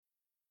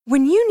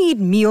When you need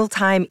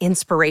mealtime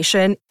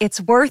inspiration,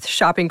 it's worth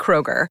shopping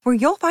Kroger, where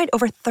you'll find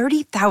over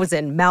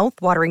 30,000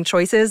 mouth-watering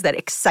choices that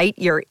excite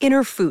your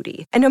inner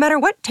foodie. And no matter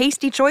what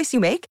tasty choice you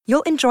make,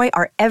 you'll enjoy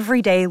our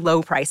everyday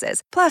low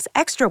prices, plus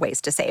extra ways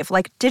to save,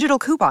 like digital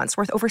coupons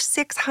worth over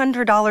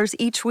 $600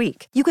 each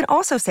week. You can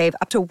also save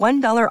up to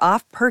 $1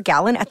 off per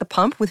gallon at the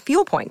pump with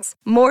fuel points.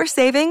 More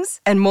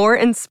savings and more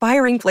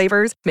inspiring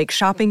flavors make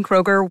shopping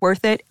Kroger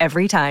worth it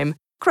every time.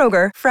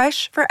 Kroger,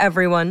 fresh for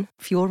everyone.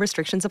 Fuel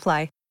restrictions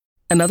apply.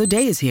 Another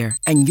day is here,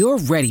 and you're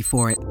ready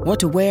for it. What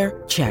to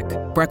wear? Check.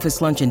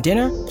 Breakfast, lunch, and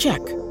dinner? Check.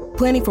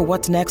 Planning for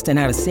what's next and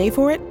how to save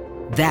for it?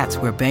 That's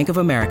where Bank of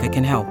America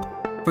can help.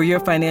 For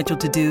your financial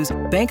to-dos,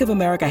 Bank of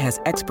America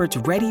has experts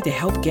ready to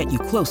help get you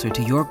closer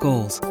to your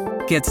goals.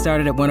 Get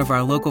started at one of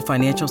our local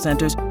financial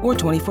centers or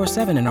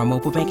 24/7 in our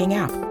mobile banking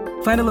app.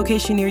 Find a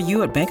location near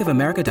you at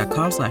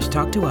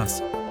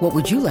bankofamerica.com/talktous. What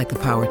would you like the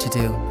power to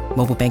do?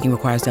 Mobile banking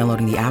requires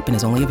downloading the app and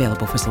is only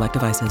available for select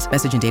devices.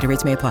 Message and data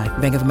rates may apply.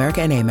 Bank of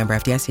America NA, member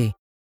FDIC.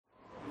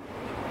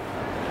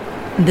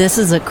 This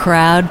is a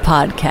Crowd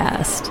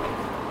podcast.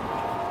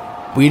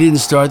 We Didn't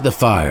Start the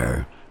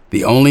Fire,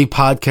 the only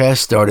podcast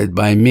started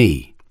by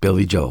me,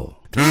 Billy Joel.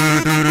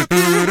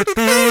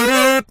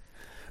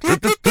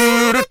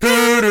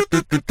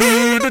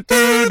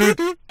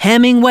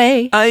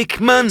 Hemingway,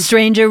 Eichmann,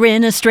 Stranger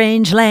in a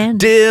Strange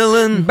Land,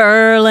 Dylan,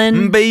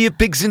 Berlin, Bay of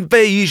Pigs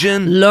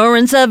Invasion,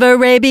 Lawrence of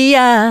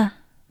Arabia.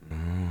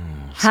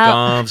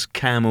 Scarves,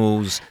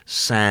 camels,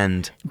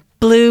 sand.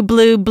 Blue,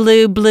 blue,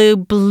 blue, blue,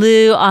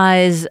 blue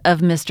eyes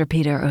of Mr.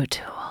 Peter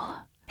O'Toole.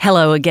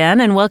 Hello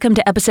again, and welcome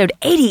to episode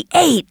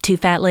 88, Two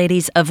Fat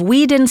Ladies of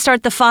We Didn't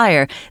Start the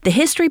Fire, the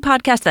history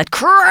podcast that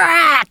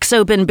cracks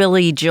open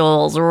Billy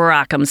Joel's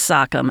Rock'em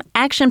Sock'em,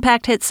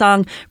 action-packed hit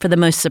song for the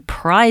most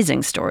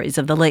surprising stories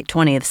of the late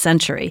 20th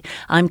century.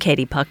 I'm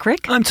Katie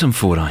Puckrick. I'm Tom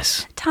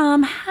Fordyce.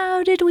 Tom,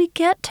 how did we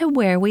get to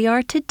where we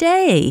are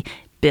today?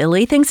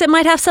 Billy thinks it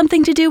might have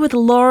something to do with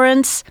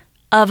Lawrence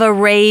of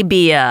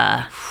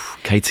Arabia.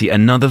 Katie,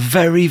 another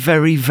very,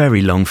 very,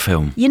 very long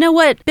film. You know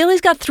what?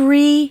 Billy's got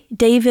 3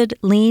 David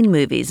Lean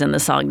movies in the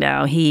song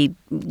now.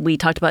 We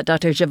talked about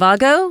Dr.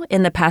 Zhivago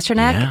in the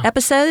Pasternak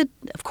episode.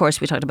 Of course,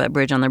 we talked about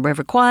Bridge on the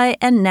River Kwai.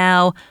 And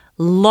now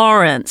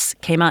Lawrence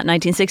came out in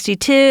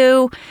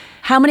 1962.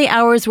 How many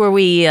hours were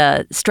we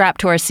strapped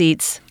to our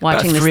seats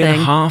watching this thing?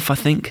 3.5, I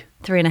think.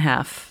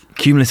 3.5.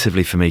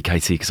 Cumulatively for me,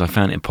 Katie, because I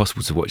found it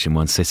impossible to watch in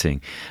one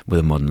sitting with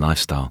a modern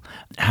lifestyle.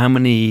 How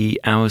many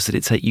hours did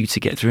it take you to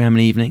get through? How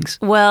many evenings?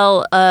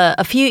 Well,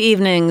 a few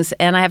evenings,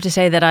 and I have to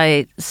say that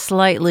I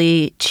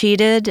slightly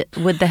cheated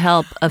with the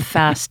help of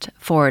fast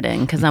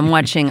forwarding, because I'm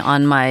watching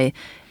on my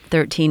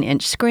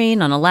 13-inch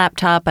screen on a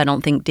laptop. I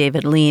don't think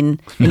David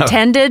Lean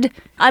intended.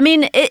 I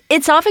mean,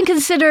 it's often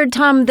considered,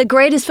 Tom, the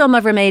greatest film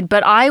ever made,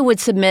 but I would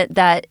submit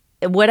that,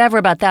 whatever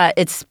about that,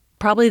 it's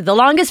probably the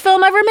longest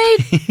film ever made.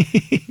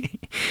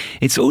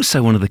 It's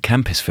also one of the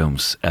campest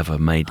films ever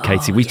made,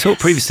 Katie. We talked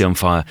previously on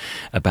Fire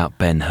about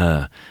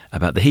Ben-Hur,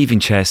 about the heaving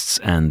chests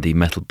and the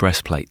metal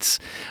breastplates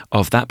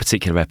of that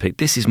particular epic.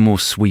 This is more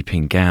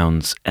sweeping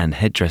gowns and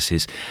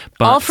headdresses.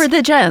 But all for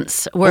the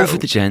gents. All for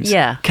the gents.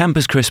 Yeah.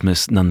 Campus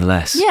Christmas,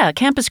 nonetheless. Yeah,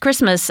 Campus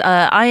Christmas.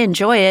 I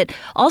enjoy it.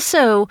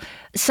 Also,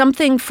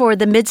 something for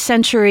the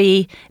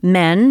mid-century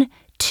men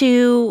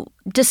to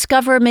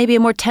discover maybe a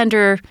more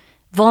tender,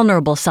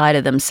 vulnerable side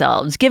of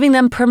themselves, giving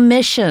them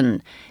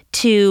permission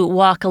to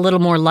walk a little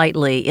more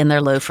lightly in their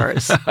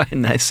loafers.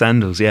 In their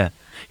sandals, yeah.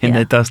 In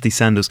their dusty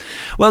sandals.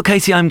 Well,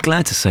 Katie, I'm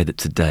glad to say that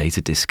today,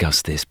 to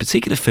discuss this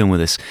particular film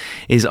with us,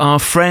 is our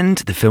friend,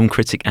 the film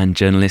critic and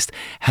journalist,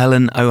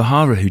 Helen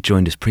O'Hara, who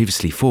joined us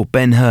previously for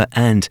Ben-Hur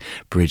and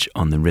Bridge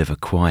on the River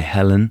Kwai.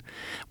 Helen,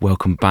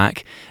 welcome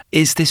back.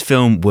 Is this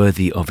film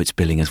worthy of its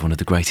billing as one of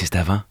the greatest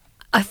ever?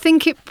 I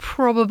think it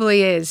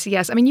probably is,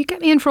 yes. I mean, you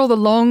get me in for all the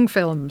long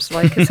films, so,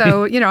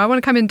 I want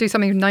to come in and do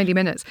something in 90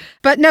 minutes.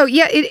 But no,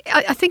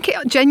 I think it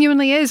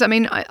genuinely is. I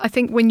mean, I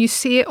think when you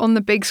see it on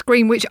the big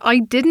screen, which I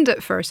didn't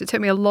at first, it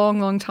took me a long,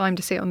 long time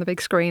to see it on the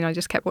big screen. I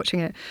just kept watching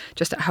it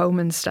just at home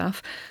and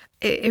stuff.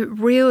 It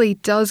really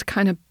does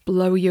kind of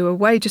blow you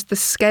away, just the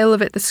scale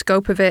of it, the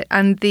scope of it,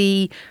 and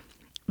the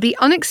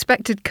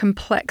unexpected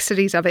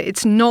complexities of it.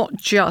 It's not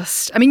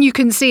just, I mean, you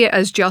can see it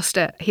as just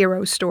a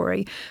hero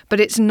story, but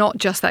it's not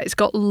just that. It's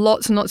got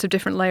lots and lots of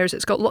different layers.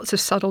 It's got lots of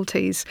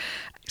subtleties.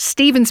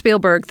 Steven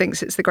Spielberg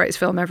thinks it's the greatest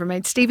film ever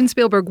made. Steven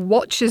Spielberg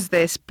watches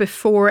this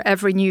before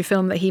every new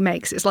film that he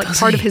makes. It's like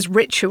part of his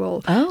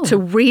ritual to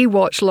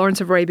rewatch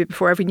Lawrence of Arabia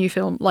before every new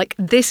film. Like,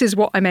 this is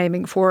what I'm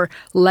aiming for.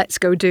 Let's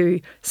go do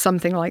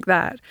something like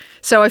that.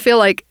 So I feel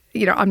like,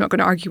 I'm not going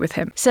to argue with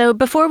him. So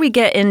before we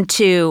get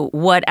into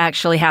what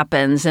actually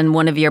happens in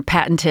one of your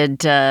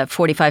patented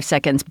 45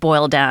 seconds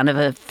boil down of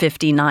a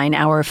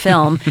 59-hour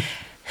film,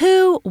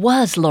 who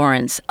was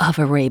Lawrence of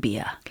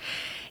Arabia?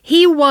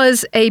 He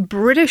was a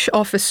British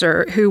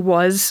officer who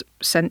was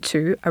sent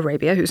to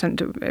Arabia, who was sent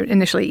to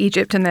initially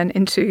Egypt and then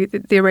into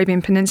the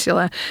Arabian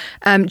Peninsula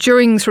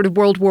during sort of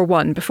World War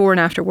I, before and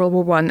after World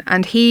War I.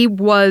 And he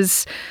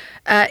was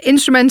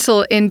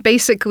instrumental in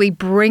basically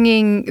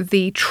bringing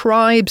the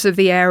tribes of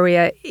the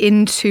area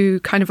into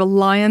kind of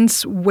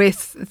alliance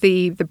with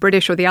the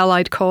British or the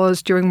Allied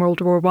cause during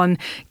World War I,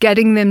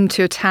 getting them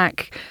to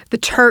attack the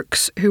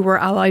Turks who were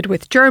allied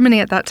with Germany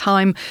at that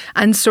time,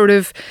 and sort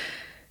of,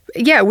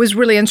 was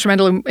really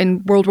instrumental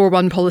in World War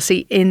I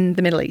policy in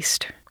the Middle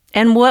East.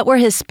 And what were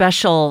his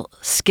special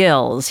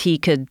skills? He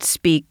could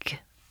speak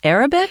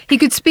Arabic? He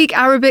could speak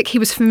Arabic. He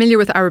was familiar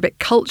with Arabic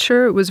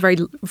culture, was very,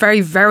 very,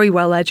 very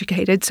well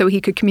educated, so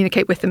he could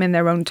communicate with them in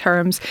their own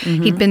terms.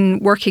 Mm-hmm. He'd been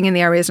working in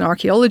the area as an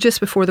archaeologist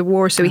before the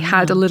war, so he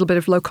had a little bit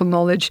of local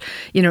knowledge,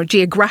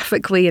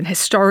 geographically and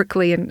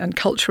historically and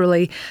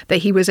culturally, that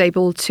he was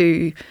able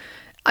to...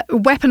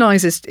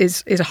 Weaponize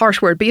is a harsh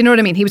word, but you know what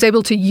I mean? He was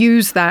able to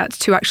use that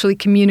to actually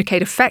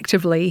communicate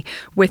effectively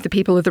with the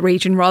people of the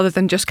region, rather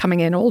than just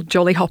coming in all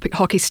jolly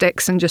hockey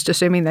sticks and just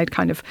assuming they'd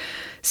kind of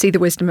see the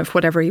wisdom of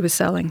whatever he was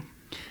selling.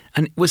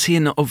 And was he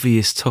an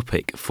obvious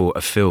topic for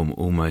a film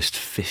almost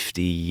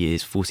 50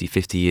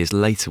 years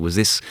later? Was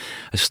this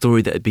a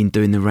story that had been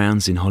doing the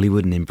rounds in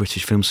Hollywood and in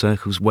British film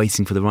circles,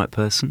 waiting for the right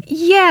person?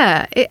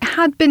 Yeah, it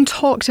had been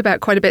talked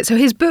about quite a bit. So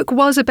his book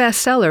was a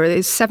bestseller.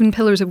 His 7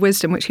 Pillars of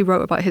Wisdom, which he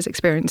wrote about his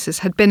experiences,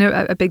 had been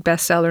a big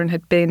bestseller and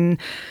had been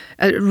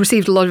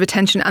received a lot of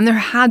attention. And there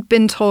had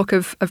been talk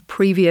of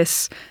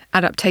previous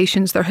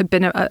adaptations. There had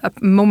been a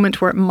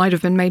moment where it might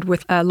have been made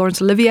with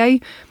Laurence Olivier,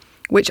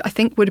 which I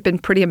think would have been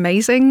pretty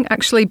amazing,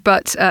 actually,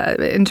 but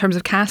in terms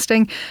of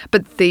casting.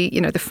 But the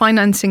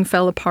financing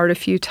fell apart a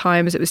few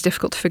times. It was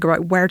difficult to figure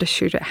out where to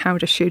shoot it, how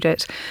to shoot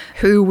it,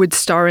 who would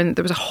star in it.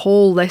 There was a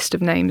whole list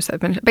of names that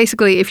have been...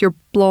 Basically, if you're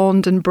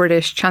blonde and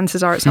British,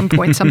 chances are at some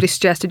point somebody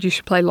suggested you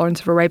should play Lawrence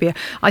of Arabia.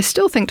 I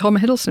still think Tom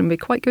Hiddleston would be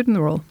quite good in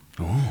the role.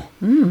 Oh.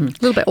 A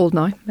little bit old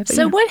now.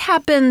 So what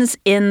happens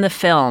in the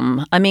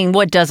film? I mean,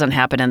 what doesn't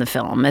happen in the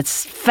film?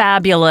 It's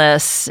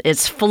fabulous,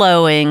 it's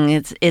flowing,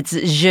 it's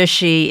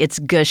zhushy, it's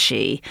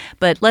gushy.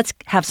 But let's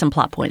have some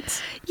plot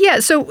points. Yeah,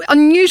 so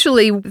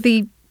unusually,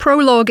 the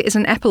prologue is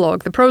an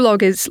epilogue. The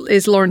prologue is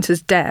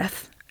Lawrence's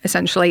death,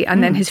 essentially,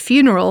 and then his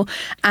funeral,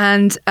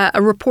 and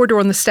a reporter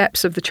on the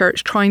steps of the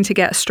church trying to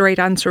get a straight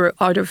answer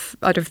out of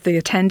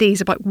the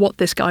attendees about what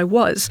this guy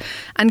was,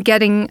 and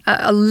getting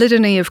a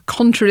litany of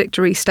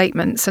contradictory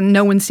statements, and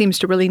no one seems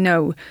to really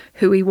know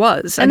who he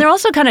was. And they're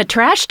also kind of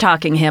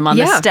trash-talking him on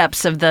the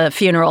steps of the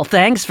funeral.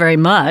 Thanks very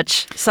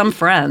much. Some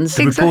friends.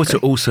 The reporter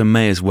also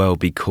may as well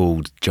be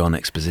called John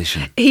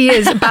Exposition. He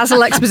is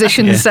Basil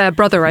Exposition's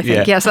brother, I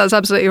think. Yeah. Yes, that's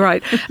absolutely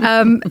right.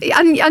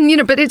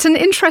 But it's an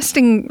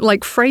interesting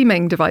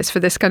framing device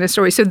for this kind of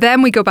story. So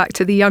then we go back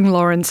to the young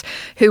Lawrence,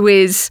 who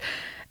is...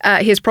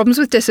 he has problems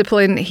with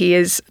discipline. He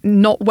is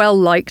not well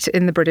liked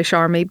in the British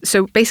Army.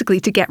 So basically,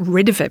 to get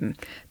rid of him,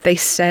 they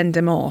send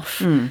him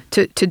off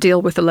to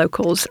deal with the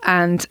locals.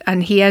 And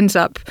he ends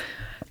up,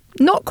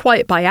 not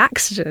quite by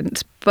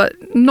accident, but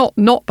not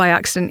by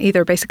accident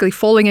either, basically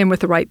falling in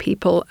with the right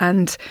people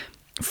and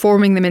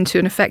forming them into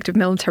an effective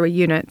military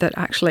unit that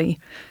actually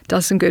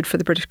does some good for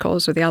the British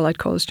cause or the Allied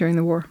cause during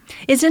the war.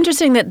 It's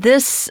interesting that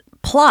this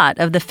plot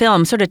of the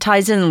film sort of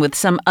ties in with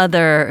some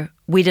other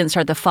We Didn't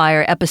Start the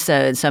Fire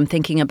episodes. So I'm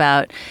thinking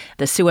about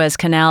the Suez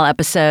Canal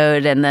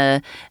episode and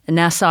the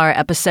Nasser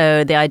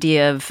episode, the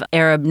idea of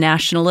Arab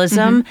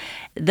nationalism.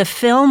 Mm-hmm. The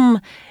film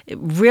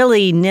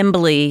really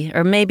nimbly,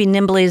 or maybe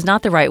nimbly is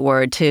not the right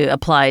word to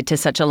apply to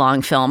such a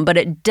long film, but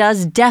it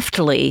does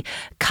deftly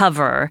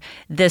cover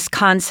this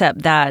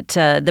concept that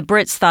the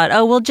Brits thought,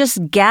 we'll just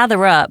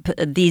gather up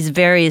these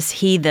various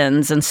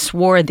heathens and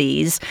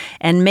swarthies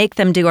and make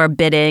them do our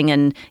bidding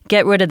and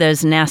get rid of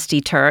those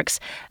nasty Turks,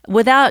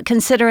 without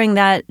considering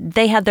that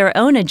they had their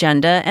own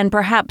agenda and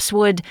perhaps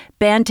would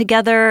band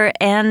together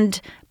and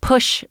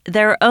push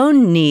their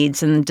own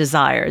needs and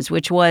desires,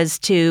 which was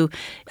to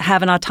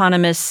have an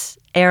autonomous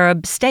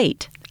Arab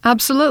state.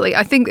 Absolutely.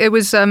 I think it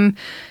was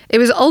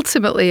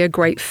ultimately a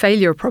great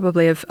failure,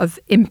 probably, of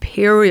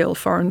imperial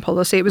foreign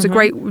policy. It was a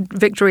great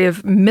victory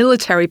of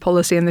military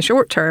policy in the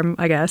short term,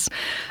 I guess.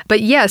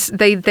 But yes,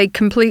 they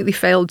completely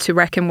failed to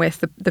reckon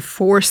with the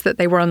force that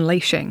they were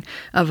unleashing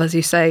of, as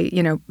you say,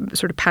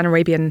 sort of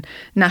Pan-Arabian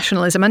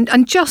nationalism.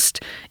 And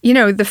just,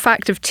 the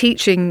fact of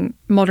teaching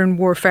modern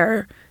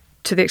warfare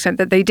to the extent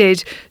that they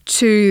did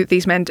to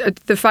these men,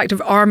 the fact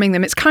of arming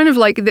them. It's kind of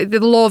like the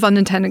law of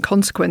unintended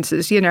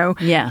consequences,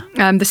 Yeah.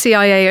 The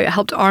CIA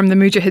helped arm the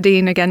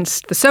Mujahideen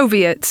against the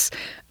Soviets,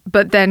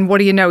 but then what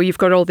do you know? You've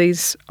got all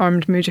these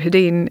armed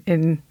Mujahideen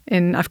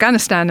in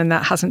Afghanistan, and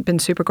that hasn't been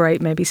super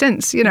great maybe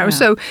since, Yeah.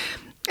 So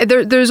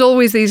there's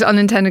always these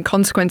unintended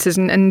consequences,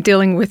 and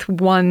dealing with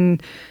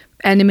one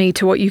enemy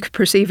to what you could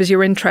perceive as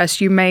your interest,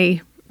 you may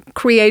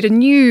create a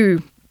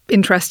new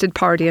interested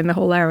party in the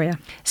whole area.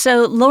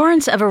 So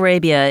Lawrence of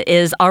Arabia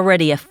is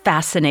already a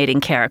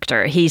fascinating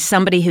character. He's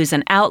somebody who's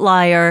an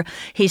outlier.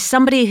 He's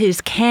somebody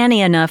who's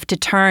canny enough to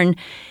turn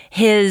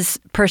his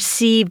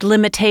perceived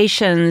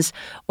limitations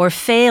or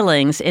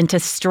failings into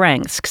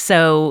strengths.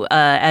 So,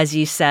 as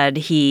you said,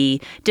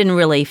 he didn't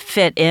really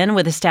fit in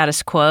with the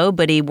status quo,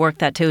 but he worked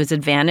that to his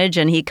advantage,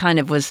 and he kind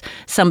of was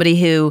somebody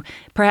who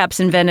perhaps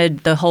invented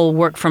the whole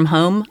work from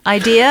home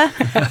idea.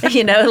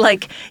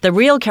 Like the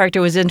real character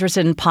was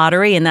interested in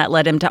pottery, and that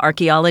led him to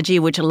archaeology,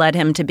 which led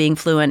him to being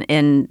fluent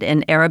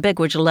in Arabic,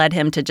 which led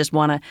him to just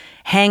want to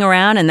hang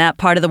around in that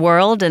part of the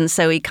world. And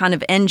so he kind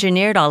of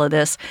engineered all of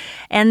this.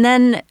 And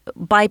then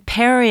by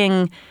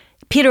pairing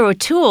Peter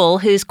O'Toole,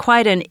 who's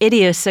quite an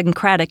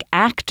idiosyncratic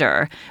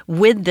actor,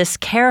 with this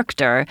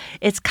character,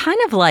 it's kind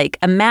of like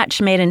a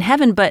match made in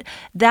heaven. But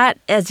that,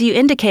 as you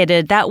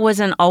indicated, that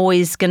wasn't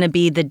always going to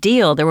be the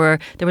deal. There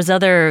was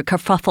other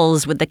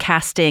kerfuffles with the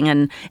casting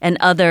and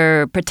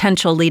other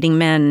potential leading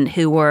men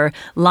who were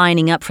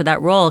lining up for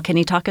that role. Can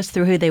you talk us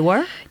through who they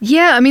were?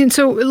 Yeah, I mean,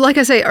 so like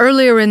I say,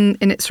 earlier in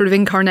its sort of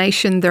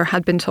incarnation, there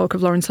had been talk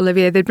of Laurence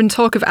Olivier. There'd been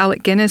talk of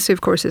Alec Guinness, who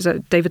of course is a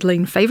David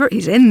Lean favourite.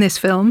 He's in this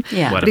film.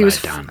 Yeah. What but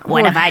have I done?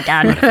 What have I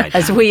done?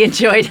 As we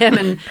enjoyed him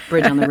in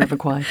Bridge on the River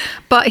Kwai.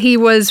 But he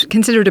was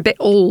considered a bit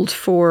old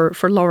for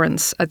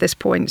Laurence at this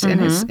point in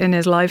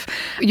his life.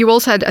 You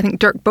also had, I think,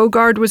 Dirk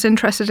Bogarde was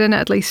interested in it,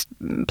 at least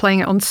playing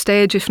it on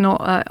stage, if not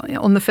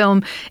on the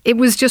film. It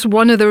was just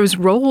one of those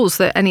roles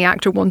that any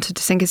actor wanted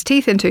to sink his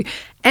teeth into.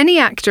 Any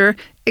actor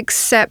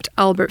except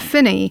Albert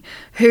Finney,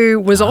 who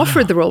was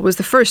offered the role, was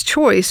the first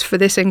choice for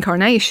this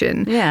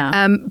incarnation,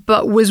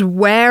 but was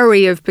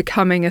wary of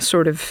becoming a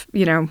sort of,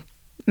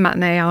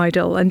 matinee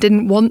idol and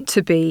didn't want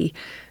to be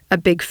a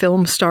big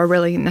film star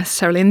really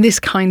necessarily in this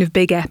kind of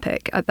big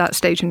epic at that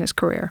stage in his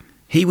career.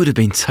 He would have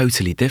been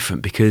totally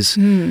different because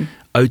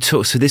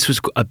O'Toole, so this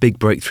was a big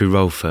breakthrough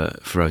role for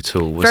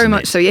O'Toole, wasn't it? Very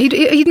much so. Yeah,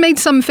 he'd made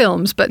some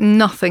films, but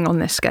nothing on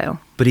this scale.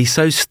 But he's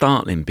so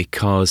startling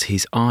because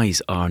his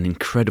eyes are an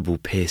incredible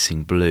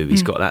piercing blue.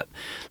 He's got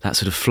that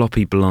sort of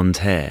floppy blonde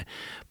hair.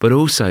 But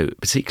also,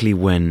 particularly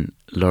when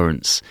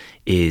Laurence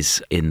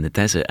is in the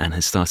desert and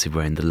has started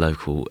wearing the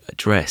local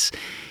dress,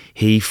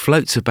 he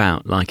floats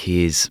about like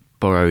he is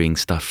borrowing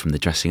stuff from the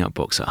dressing up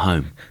box at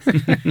home.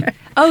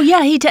 Oh,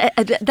 yeah,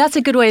 that's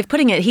a good way of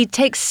putting it. He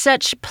takes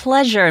such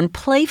pleasure and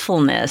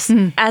playfulness.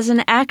 As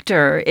an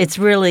actor, it's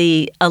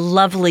really a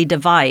lovely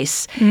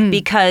device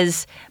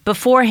because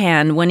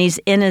beforehand, when he's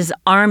in his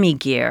army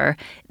gear,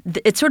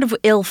 it's sort of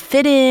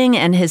ill-fitting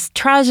and his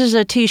trousers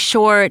are too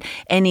short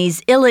and he's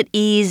ill at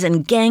ease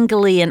and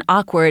gangly and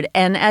awkward.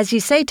 And as you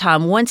say,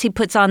 Tom, once he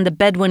puts on the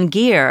Bedouin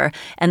gear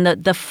and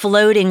the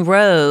floating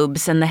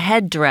robes and the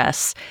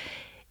headdress,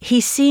 he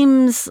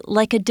seems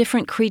like a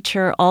different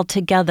creature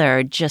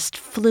altogether, just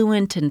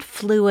fluent and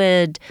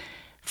fluid,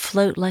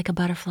 float like a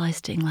butterfly,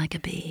 sting like a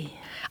bee.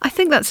 I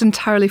think that's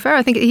entirely fair.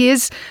 I think he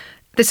is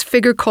this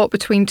figure caught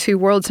between two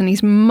worlds, and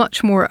he's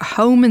much more at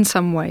home in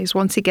some ways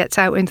once he gets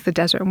out into the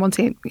desert and once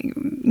he,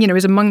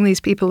 is among these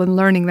people and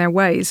learning their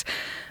ways.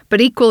 But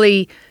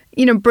equally,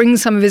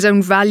 brings some of his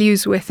own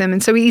values with him.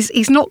 And so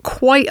he's not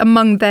quite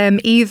among them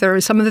either.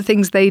 Some of the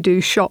things they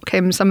do shock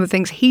him. Some of the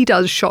things he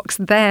does shocks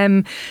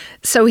them.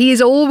 So he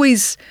is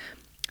always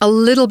a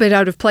little bit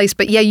out of place.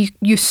 But yeah,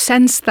 you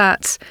sense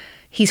that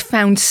he's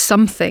found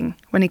something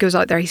when he goes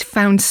out there. He's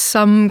found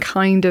some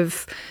kind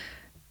of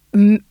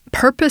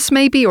purpose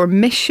maybe, or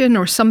mission,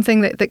 or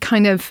something that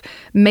kind of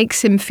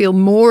makes him feel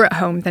more at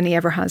home than he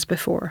ever has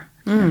before.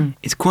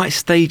 It's quite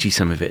stagey,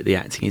 some of it, the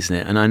acting, isn't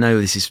it? And I know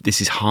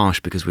this is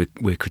harsh because we're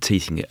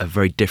critiquing a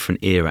very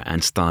different era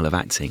and style of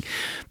acting.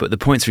 But the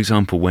points, for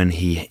example, when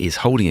he is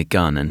holding a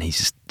gun and he's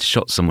just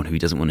shot someone who he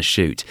doesn't want to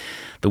shoot,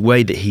 the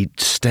way that he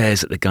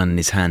stares at the gun in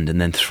his hand and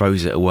then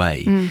throws it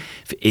away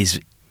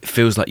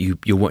feels like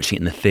you're watching it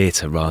in the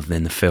theatre rather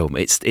than the film.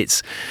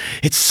 It's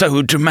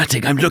so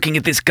dramatic. I'm looking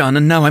at this gun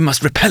and now I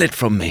must repel it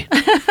from me.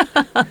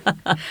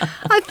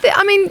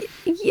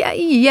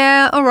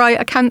 Yeah, all right.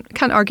 I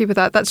can't argue with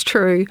that. That's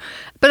true.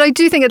 But I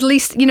do think at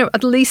least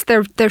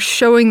they're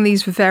showing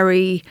these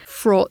very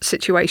fraught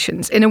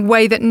situations in a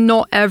way that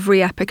not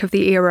every epic of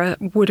the era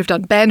would have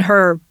done.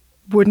 Ben-Hur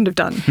wouldn't have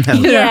done. No.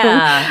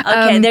 Yeah.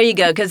 Okay, there you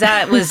go. Because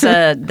that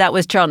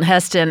was Charlton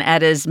Heston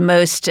at his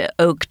most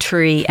oak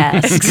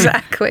tree-esque.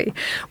 Exactly.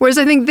 Whereas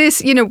I think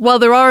this, while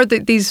there are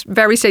these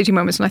very stagey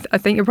moments, and I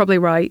think you're probably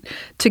right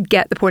to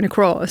get the point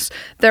across,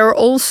 there are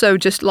also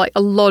just like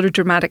a lot of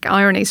dramatic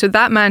irony. So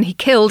that man he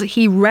killed,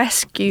 he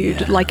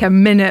rescued like a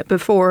minute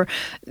before.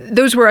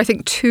 Those were, I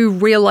think, two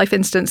real-life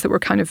incidents that were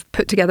kind of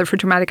put together for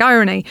dramatic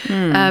irony,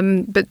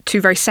 but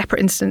two very separate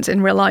incidents in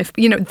real life.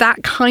 That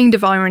kind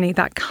of irony,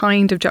 that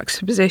kind of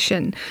juxtaposition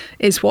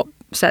is what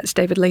sets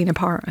David Lean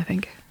apart, I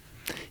think.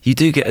 You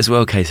do get as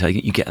well, Katie,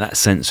 you get that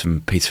sense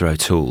from Peter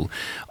O'Toole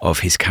of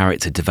his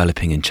character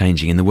developing and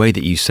changing in the way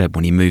that you said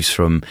when he moves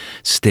from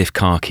stiff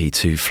khaki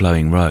to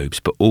flowing robes,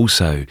 but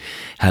also,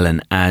 Helen,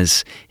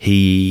 as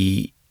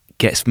he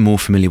gets more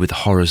familiar with the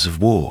horrors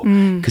of war,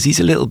 because he's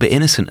a little bit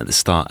innocent at the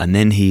start and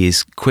then he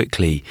is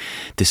quickly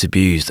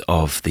disabused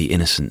of the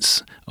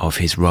innocence of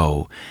his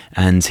role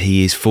and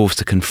he is forced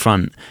to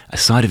confront a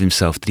side of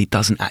himself that he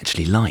doesn't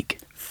actually like.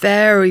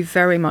 Very,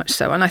 very much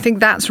so. And I think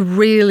that's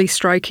really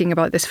striking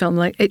about this film.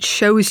 Like, it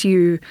shows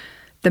you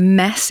the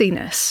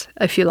messiness,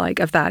 if you like,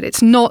 of that.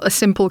 It's not a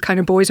simple kind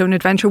of boy's own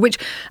adventure, which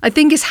I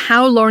think is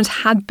how Lawrence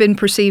had been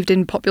perceived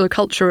in popular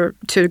culture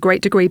to a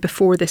great degree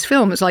before this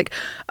film. It's like,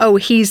 oh,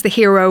 he's the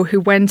hero who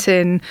went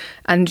in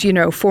and, you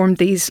know, formed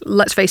these,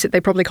 let's face it,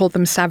 they probably called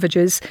them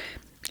savages,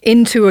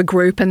 into a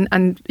group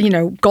and you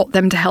know, got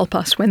them to help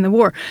us win the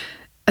war.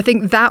 I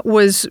think that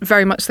was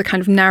very much the kind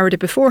of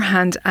narrative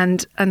beforehand.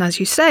 And as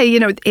you say,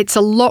 you know, it's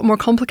a lot more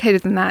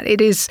complicated than that.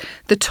 It is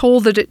the toll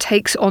that it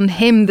takes on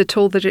him, the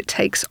toll that it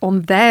takes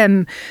on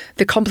them,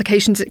 the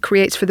complications it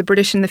creates for the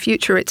British in the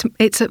future.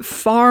 It's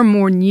far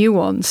more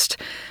nuanced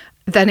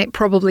than it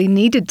probably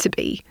needed to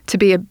be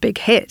a big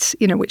hit,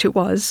 you know, which it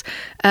was.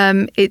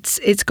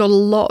 It's got a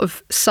lot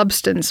of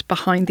substance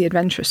behind the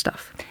adventure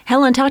stuff.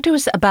 Helen, talk to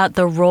us about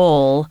the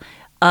role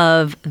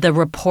of the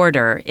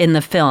reporter in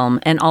the film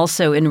and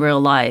also in real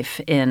life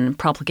in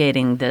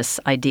propagating this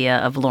idea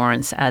of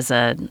Lawrence as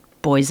a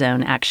boy's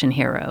own action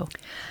hero.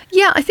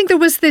 Yeah, I think there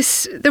was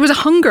a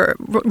hunger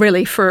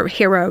really for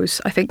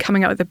heroes, I think,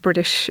 coming out of the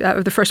British,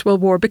 of the First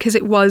World War, because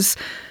it was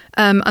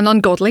an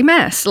ungodly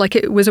mess. Like,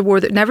 it was a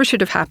war that never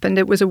should have happened.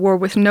 It was a war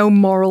with no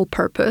moral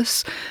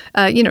purpose.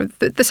 You know,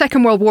 the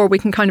Second World War, we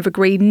can kind of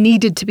agree,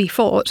 needed to be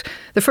fought.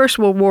 The First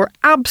World War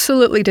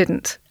absolutely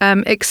didn't,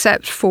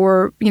 except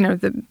for, you know,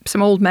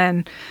 some old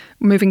men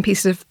moving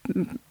pieces of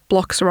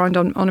blocks around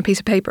on a piece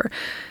of paper.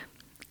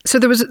 So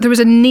there was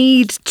a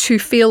need to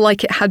feel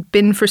like it had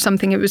been for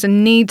something. It was a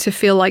need to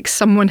feel like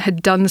someone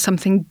had done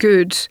something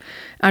good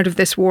out of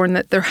this war and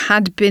that there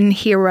had been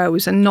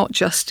heroes and not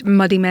just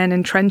muddy men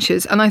in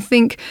trenches. And I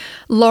think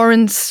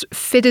Lawrence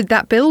fitted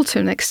that bill to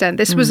an extent.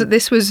 This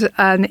was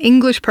an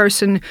English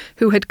person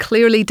who had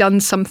clearly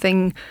done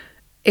something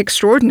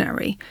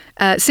extraordinary,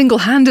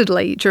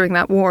 single-handedly during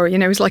that war. You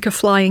know, he was like a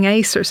flying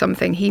ace or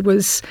something. He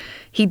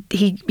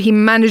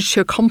managed to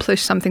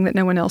accomplish something that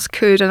no one else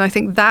could, and I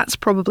think that's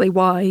probably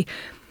why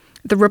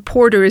the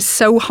reporter is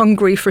so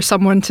hungry for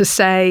someone to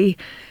say,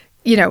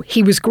 you know,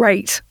 he was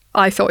great.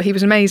 I thought he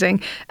was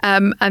amazing,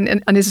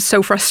 and is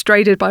so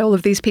frustrated by all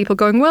of these people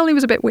going, well, he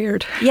was a bit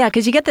weird. Yeah,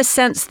 because you get the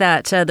sense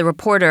that the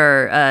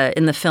reporter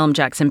in the film,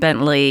 Jackson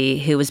Bentley,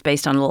 who was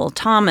based on Lowell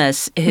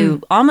Thomas,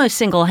 who almost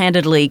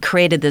single-handedly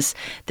created this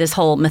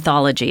whole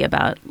mythology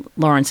about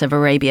Lawrence of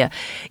Arabia.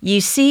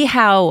 You see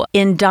how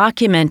in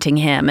documenting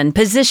him and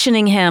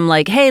positioning him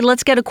like, hey,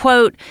 let's get a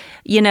quote,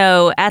 you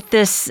know, at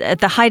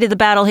the height of the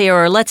battle here,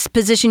 or let's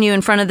position you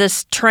in front of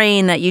this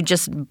train that you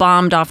just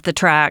bombed off the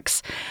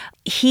tracks.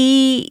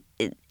 He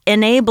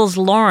enables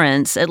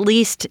Lawrence, at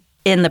least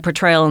in the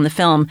portrayal in the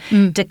film,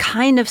 to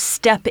kind of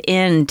step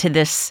into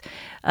this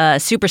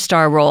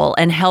superstar role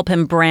and help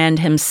him brand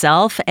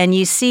himself. And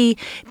you see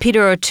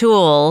Peter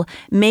O'Toole,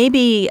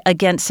 maybe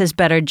against his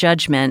better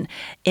judgment,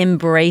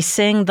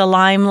 embracing the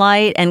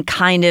limelight and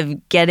kind of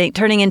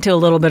turning into a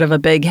little bit of a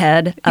big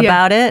head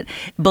about it,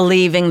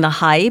 believing the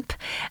hype.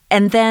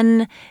 And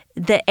then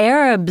the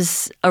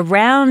Arabs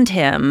around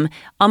him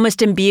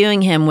almost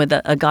imbuing him with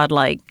a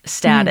godlike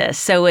status.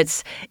 So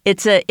it's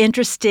an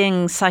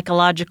interesting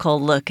psychological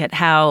look at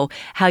how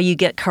you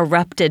get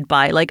corrupted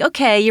by, like,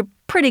 okay, you're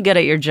pretty good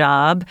at your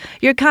job.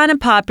 You're kind of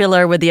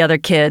popular with the other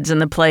kids in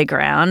the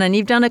playground, and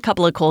you've done a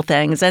couple of cool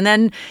things. And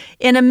then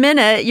in a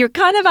minute, you're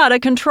kind of out of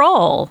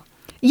control.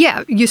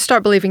 Yeah, you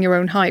start believing your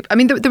own hype. I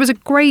mean, there was a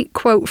great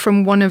quote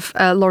from one of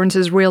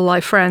Lawrence's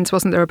real-life friends,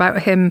 wasn't there,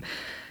 about him,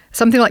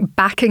 something like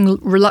backing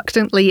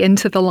reluctantly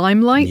into the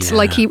limelight.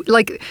 Yeah.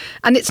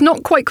 And it's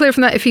not quite clear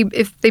from that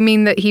if they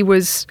mean that he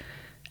was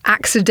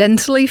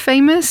accidentally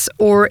famous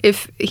or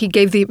if he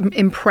gave the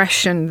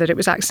impression that it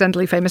was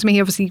accidentally famous. I mean,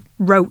 he obviously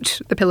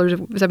wrote the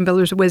 7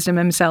 Pillars of Wisdom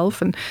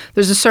himself, and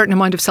there's a certain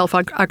amount of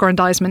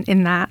self-aggrandizement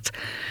in that.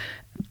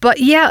 But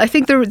yeah, I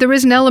think there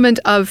is an element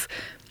of,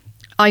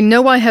 I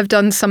know I have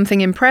done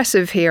something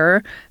impressive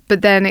here,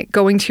 but then it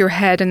going to your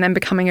head and then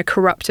becoming a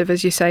corruptive,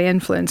 as you say,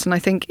 influence. And I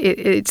think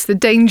it's the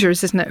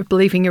dangers, isn't it, of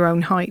believing your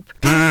own hype.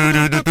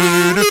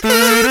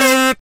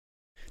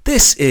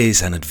 This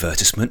is an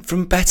advertisement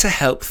from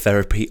BetterHelp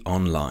Therapy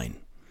Online.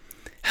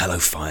 Hello,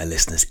 Fire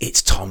listeners,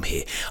 it's Tom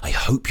here. I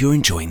hope you're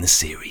enjoying the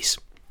series.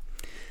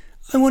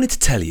 I wanted to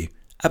tell you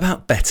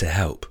about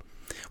BetterHelp.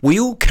 We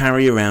all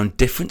carry around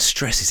different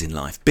stresses in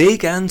life,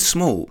 big and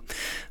small.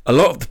 A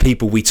lot of the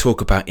people we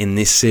talk about in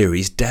this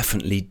series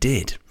definitely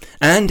did.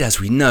 And as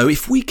we know,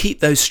 if we keep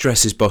those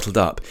stresses bottled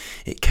up,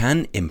 it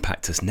can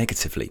impact us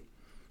negatively.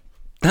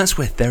 That's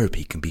where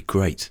therapy can be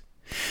great.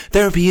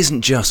 Therapy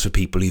isn't just for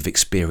people who've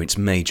experienced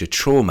major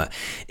trauma.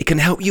 It can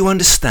help you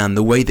understand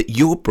the way that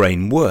your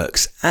brain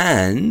works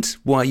and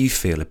why you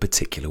feel a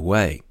particular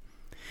way.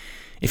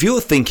 If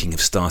you're thinking of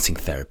starting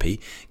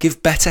therapy,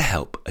 give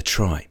BetterHelp a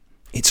try.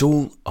 It's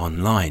all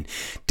online,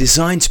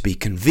 designed to be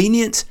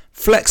convenient,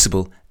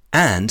 flexible,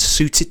 and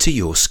suited to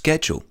your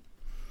schedule.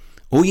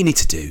 All you need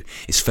to do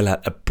is fill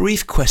out a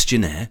brief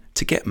questionnaire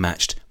to get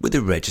matched with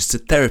a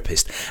registered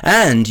therapist,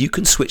 and you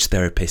can switch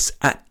therapists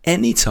at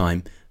any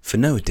time for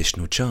no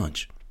additional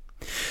charge.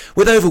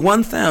 With over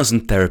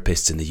 1,000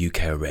 therapists in the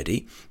UK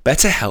already,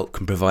 BetterHelp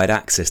can provide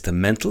access to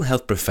mental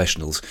health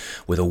professionals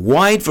with a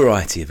wide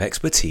variety of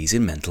expertise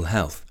in mental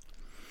health.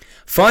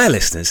 Fire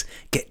listeners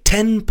get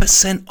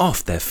 10%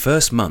 off their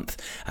first month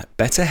at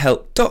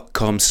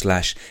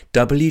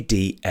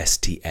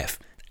betterhelp.com/WDSTF,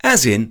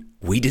 as in,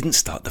 we didn't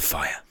start the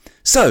fire.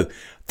 So,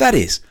 that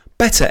is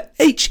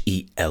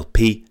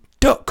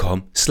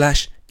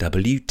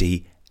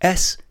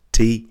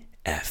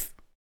betterhelp.com/WDSTF.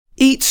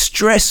 Eat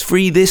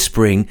stress-free this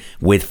spring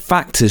with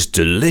Factor's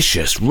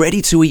delicious,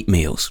 ready-to-eat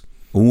meals.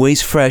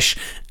 Always fresh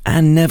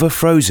and never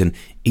frozen,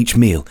 each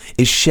meal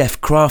is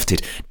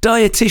chef-crafted,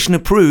 dietitian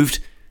approved,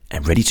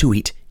 and ready to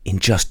eat in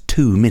just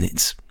 2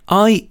 minutes.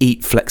 I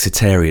eat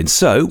flexitarian,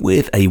 so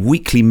with a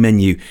weekly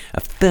menu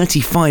of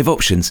 35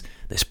 options,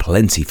 there's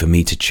plenty for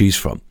me to choose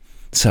from.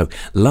 So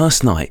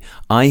last night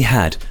I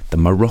had the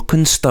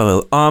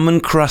Moroccan-style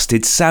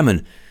almond-crusted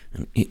salmon,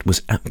 and it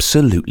was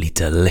absolutely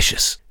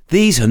delicious.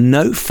 These are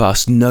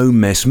no-fuss,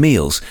 no-mess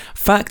meals.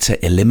 Factor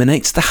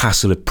eliminates the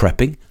hassle of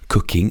prepping,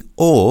 cooking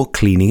or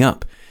cleaning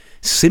up.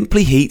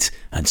 Simply heat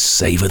and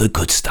savour the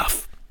good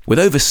stuff. With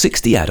over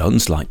 60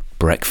 add-ons like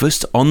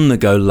breakfast,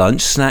 on-the-go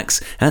lunch, snacks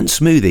and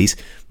smoothies,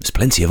 there's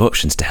plenty of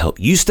options to help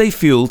you stay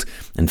fueled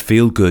and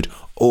feel good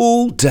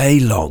all day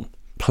long.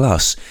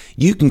 Plus,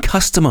 you can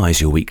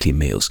customise your weekly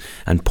meals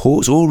and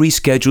pause or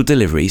reschedule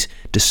deliveries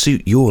to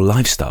suit your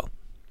lifestyle.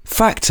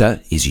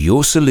 Factor is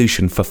your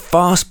solution for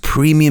fast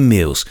premium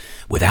meals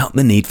without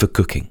the need for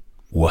cooking.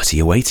 What are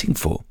you waiting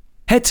for?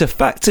 Head to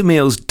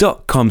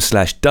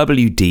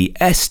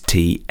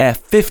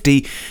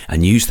factormeals.com/WDSTF50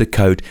 and use the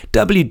code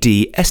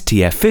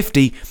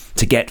WDSTF50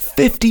 to get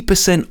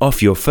 50%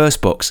 off your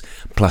first box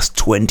plus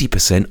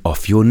 20%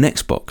 off your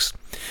next box.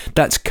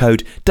 That's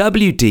code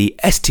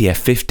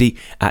WDSTF50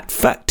 at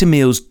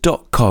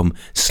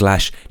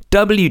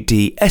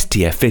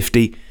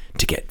factormeals.com/WDSTF50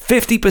 to get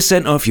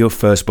 50% off your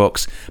first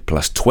box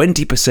plus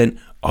 20%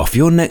 off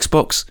your next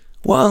box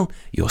while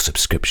your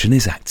subscription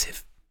is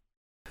active.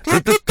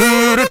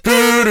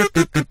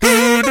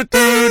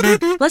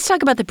 Let's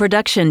talk about the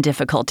production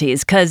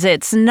difficulties, because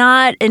it's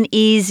not an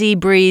easy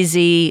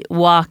breezy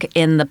walk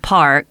in the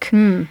park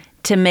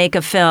to make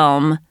a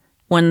film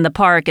when the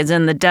park is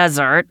in the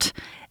desert,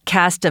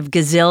 cast of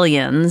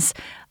gazillions.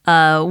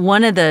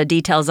 One of the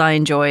details I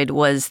enjoyed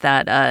was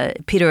that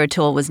Peter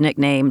O'Toole was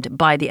nicknamed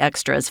by the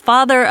extras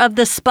Father of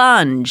the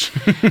Sponge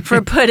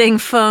for putting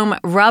foam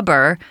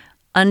rubber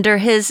under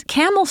his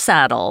camel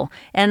saddle.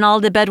 And all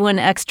the Bedouin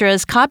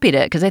extras copied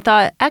it because they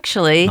thought,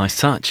 actually, nice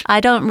touch.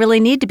 I don't really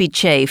need to be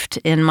chafed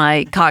in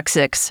my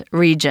coccyx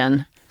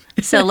region.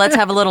 So let's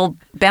have a little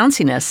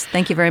bounciness.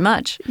 Thank you very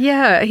much.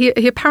 Yeah,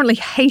 he apparently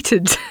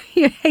hated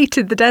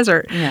the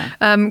desert. Yeah.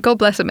 God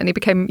bless him, and he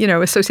became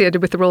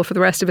associated with the role for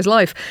the rest of his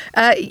life.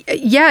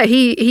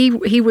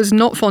 He was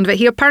not fond of it.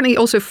 He apparently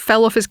also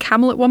fell off his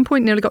camel at one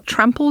point, nearly got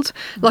trampled.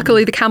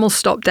 Luckily, the camel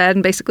stopped dead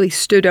and basically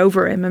stood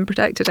over him and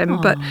protected him.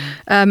 But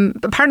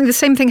apparently, the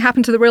same thing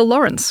happened to the real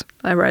Lawrence.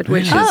 I read,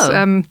 which is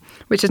an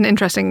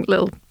interesting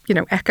little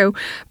echo.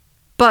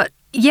 But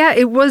yeah,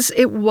 it was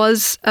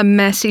a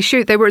messy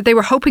shoot. They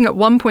were hoping at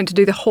one point to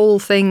do the whole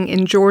thing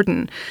in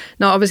Jordan.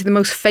 Now, obviously, the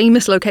most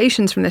famous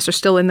locations from this are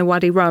still in the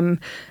Wadi Rum,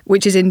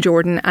 which is in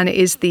Jordan, and it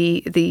is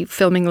the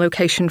filming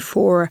location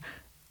for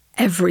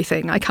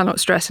everything. I cannot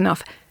stress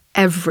enough,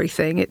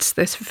 everything. It's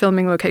this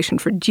filming location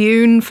for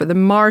Dune, for The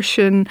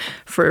Martian,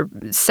 for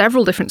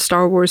several different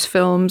Star Wars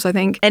films, I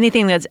think.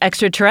 Anything that's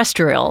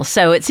extraterrestrial.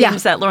 So it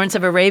seems that Lawrence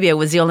of Arabia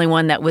was the only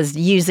one that was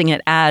using it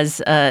as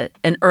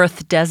an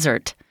Earth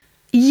desert.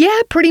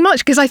 Yeah, pretty much,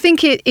 because I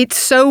think it's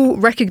so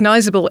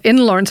recognizable in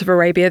Lawrence of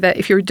Arabia that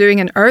if you're doing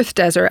an Earth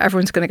desert,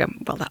 everyone's going to go,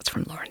 well, that's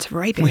from Lawrence of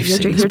Arabia. We've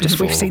seen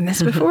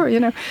this before,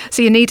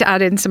 So you need to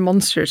add in some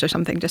monsters or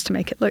something just to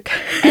make it look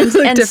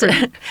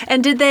different.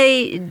 And did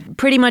they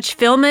pretty much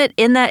film it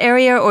in that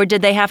area, or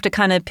did they have to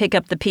kind of pick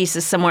up the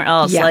pieces somewhere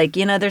else? Yeah. Like,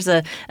 there's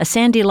a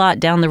sandy lot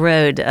down the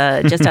road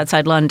just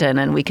outside London,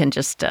 and we can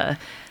just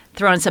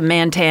throw on some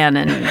Mantan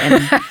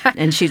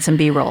and shoot some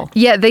B-roll.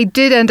 Yeah, they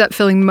did end up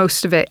filming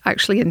most of it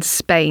actually in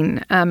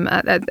Spain,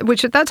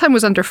 which at that time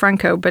was under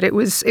Franco, but it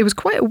was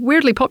quite a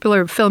weirdly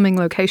popular filming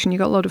location. You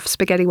got a lot of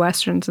spaghetti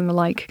westerns and the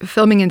like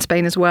filming in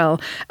Spain as well.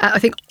 I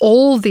think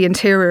all the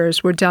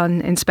interiors were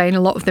done in Spain,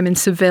 a lot of them in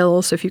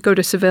Seville. So if you go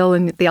to Seville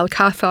in the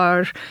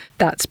Alcázar,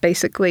 that's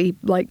basically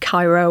like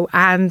Cairo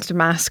and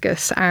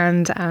Damascus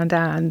and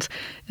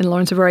in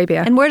Lawrence of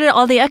Arabia. And where did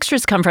all the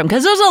extras come from?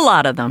 Because there's a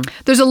lot of them.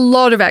 There's a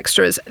lot of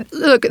extras.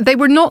 Look, they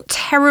were not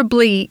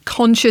terribly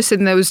conscious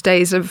in those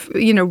days of,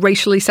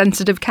 racially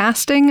sensitive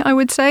casting, I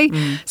would say.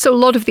 So a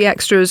lot of the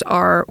extras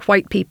are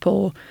white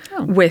people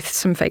with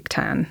some fake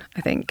tan,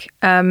 I think.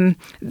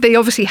 They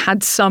obviously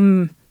had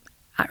some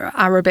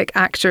Arabic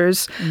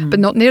actors, but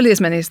not nearly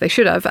as many as they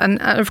should have.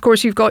 And of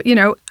course, you've got,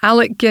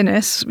 Alec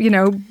Guinness,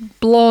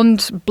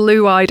 blonde,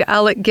 blue-eyed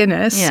Alec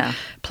Guinness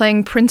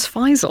playing Prince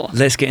Faisal.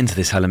 Let's get into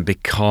this, Helen,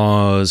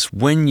 because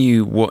when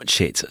you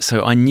watch it,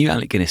 so I knew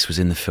Alec Guinness was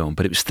in the film,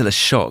 but it was still a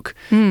shock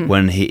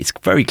when it's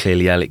very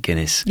clearly Alec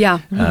Guinness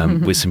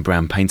with some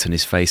brown paint on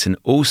his face and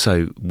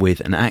also with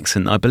an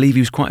accent I believe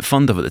he was quite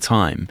fond of at the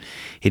time.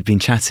 He'd been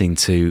chatting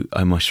to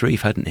Omar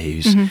Sharif, hadn't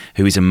he,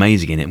 who is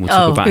amazing in it. And we'll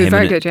talk about him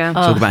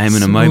talk about him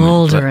in a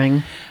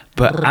moment.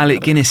 But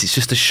Alec Guinness, it's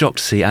just a shock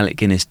to see Alec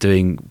Guinness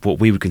doing what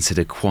we would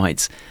consider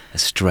quite a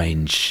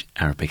strange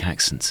Arabic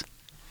accent.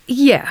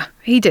 Yeah,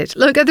 he did.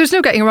 Look, there's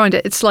no getting around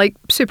it. It's like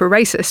super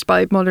racist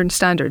by modern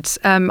standards.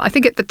 I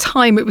think at the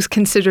time it was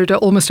considered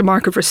almost a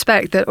mark of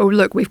respect that, oh,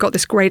 look, we've got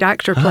this great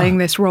actor playing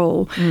this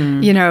role,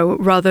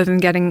 rather than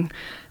getting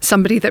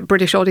somebody that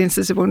British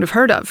audiences won't have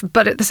heard of.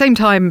 But at the same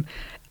time,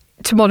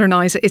 to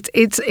modernise it,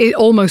 it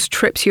almost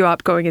trips you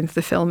up going into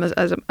the film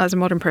as a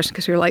modern person,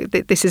 because you're like,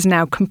 this is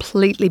now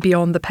completely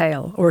beyond the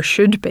pale, or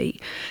should be.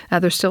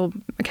 There's still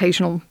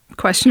occasional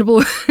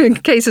questionable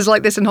cases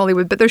like this in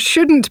Hollywood, but there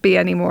shouldn't be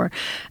anymore.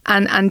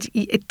 And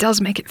it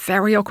does make it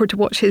very awkward to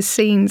watch his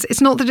scenes.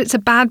 It's not that it's a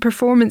bad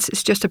performance,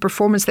 it's just a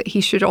performance that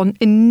he should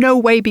in no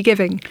way be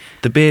giving.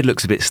 The beard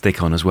looks a bit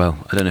stick on as well.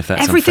 I don't know if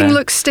that's Everything unfair.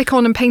 looks stick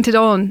on and painted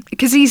on,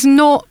 because he's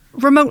not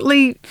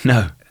remotely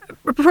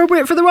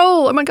appropriate for the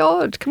role. Oh my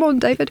God, come on,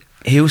 David.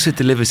 He also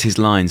delivers his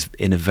lines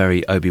in a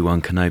very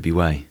Obi-Wan Kenobi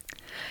way.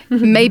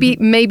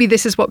 Maybe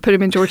this is what put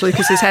him in George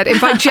Lucas's head. In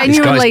fact,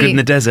 genuinely, this guy's good in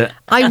the desert.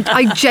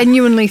 I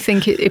genuinely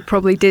think it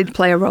probably did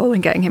play a role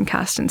in getting him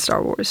cast in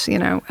Star Wars.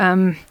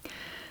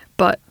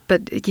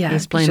 But yeah,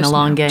 he's playing the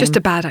long game. Just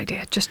a bad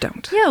idea. Just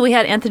don't. Yeah, we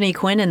had Anthony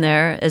Quinn in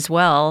there as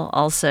well,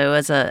 also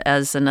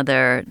as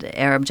another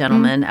Arab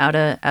gentleman out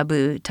of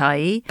Abu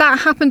Tai. That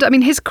happened. I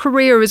mean, his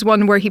career is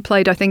one where he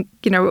played, I think,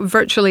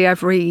 virtually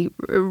every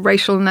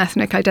racial and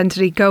ethnic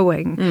identity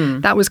going.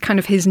 That was kind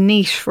of his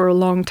niche for a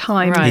long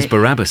time. Right. He's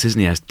Barabbas,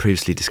 isn't he, as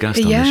previously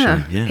discussed on the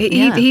show?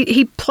 Yeah.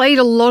 He played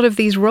a lot of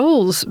these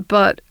roles,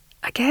 but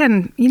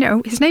again,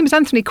 his name is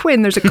Anthony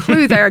Quinn. There's a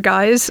clue there,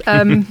 guys.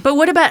 But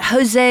what about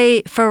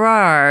Jose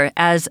Ferrer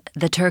as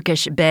the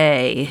Turkish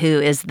Bey, who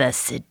is the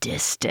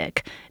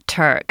sadistic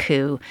Turk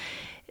who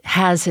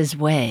has his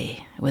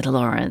way with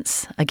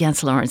Lawrence,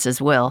 against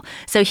Lawrence's will?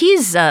 So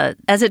he's, as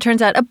it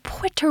turns out, a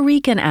Puerto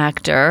Rican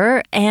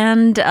actor.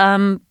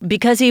 And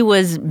because he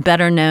was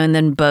better known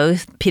than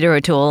both Peter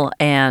O'Toole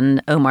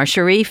and Omar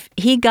Sharif,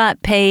 he got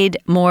paid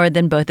more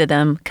than both of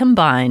them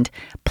combined.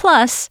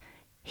 Plus,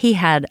 he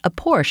had a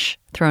Porsche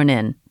thrown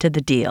in to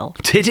the deal.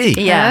 Did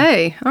he? Yeah.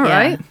 Hey, all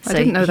right. So I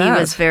didn't know that. He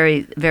was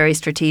very, very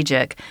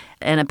strategic.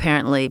 And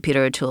apparently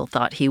Peter O'Toole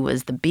thought he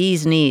was the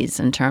bee's knees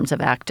in terms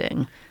of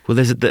acting. Well,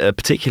 there's a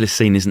particular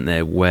scene, isn't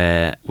there,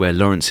 where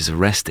Lawrence is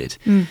arrested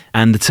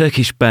and the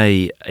Turkish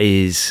Bey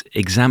is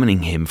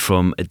examining him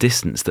from a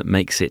distance that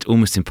makes it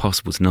almost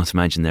impossible to not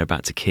imagine they're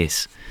about to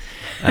kiss.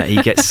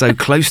 He gets so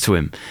close to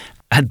him.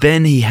 And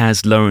then he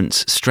has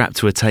Lawrence strapped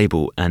to a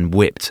table and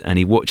whipped, and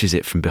he watches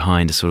it from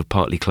behind a sort of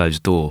partly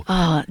closed door.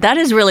 Oh, that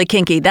is really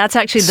kinky. That's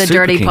actually the Super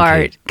dirty kinky.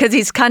 part, because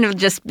he's kind of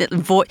just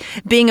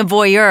being a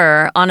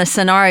voyeur on a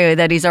scenario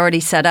that he's already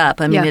set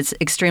up. I mean, it's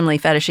extremely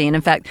fetishy. And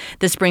in fact,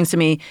 this brings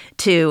me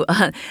to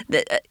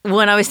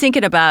when I was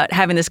thinking about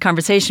having this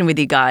conversation with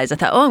you guys, I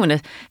thought, I'm going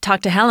to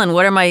talk to Helen.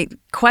 What are my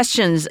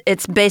questions?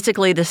 It's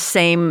basically the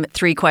same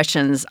 3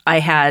 questions I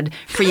had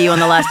for you on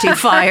the last 2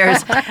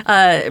 fires,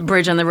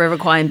 Bridge on the River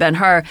Kwai and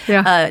Ben-Hur.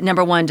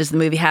 Number 1, does the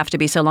movie have to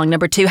be so long?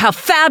 Number 2, how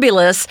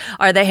fabulous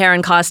are the hair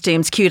and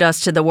costumes? Kudos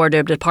to the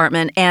wardrobe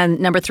department. And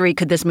number 3,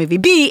 could this movie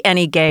be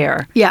any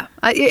gayer? Yeah,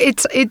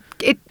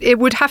 it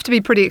would have to be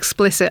pretty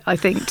explicit, I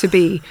think, to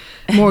be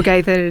more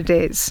gay than it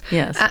is.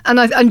 Yes,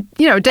 and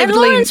David and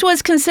Lawrence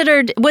was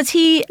considered. Was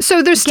he?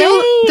 So there's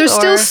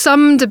still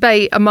some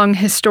debate among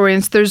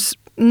historians. There's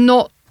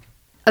not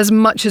as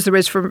much as there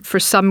is for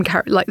some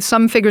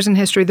figures in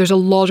history. There's a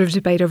lot of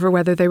debate over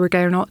whether they were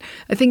gay or not.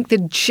 I think the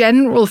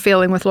general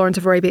feeling with Lawrence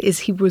of Arabia is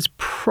he was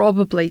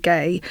probably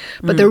gay,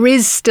 but there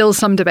is still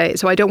some debate.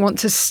 So I don't want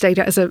to state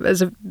it as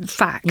a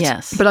fact.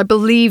 Yes, but I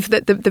believe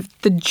that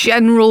the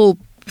general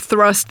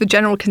thrust, the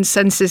general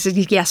consensus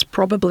is yes,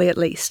 probably at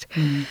least.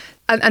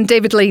 And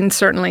David Lean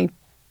certainly,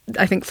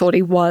 I think, thought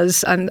he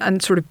was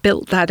and sort of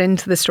built that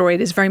into the story.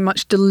 It is very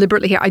much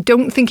deliberately here. I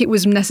don't think it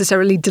was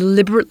necessarily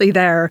deliberately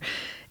there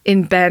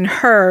in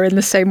Ben-Hur in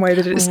the same way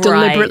that it's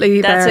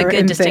deliberately there. That's a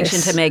good distinction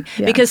to make.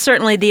 Yeah. Because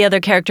certainly the other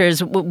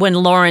characters, when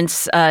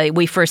Lawrence,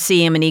 we first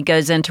see him and he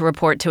goes in to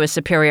report to a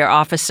superior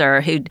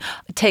officer who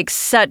takes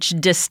such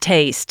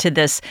distaste to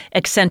this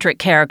eccentric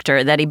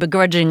character that he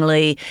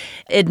begrudgingly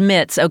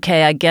admits,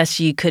 okay, I guess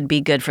you could be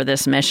good for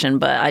this mission,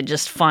 but I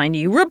just find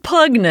you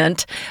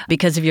repugnant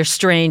because of your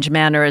strange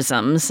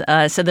mannerisms.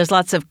 So there's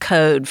lots of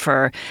code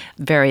for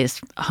various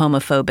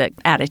homophobic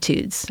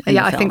attitudes.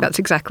 Yeah, I think that's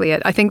exactly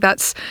it. I think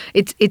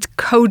it's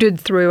coded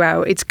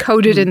throughout. It's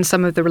coded in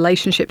some of the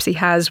relationships he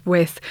has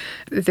with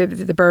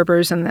the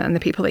Berbers and the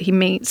people that he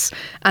meets.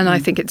 And I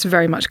think it's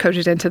very much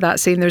coded into that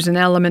scene. There's an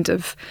element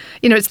of,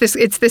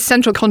 it's this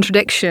central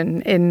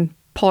contradiction in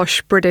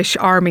posh British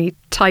army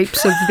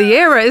types of the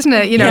era, isn't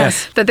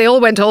it? That they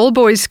all went to all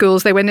boys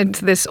schools. They went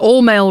into this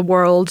all male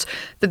world,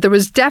 that there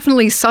was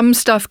definitely some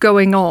stuff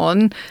going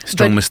on.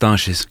 Strong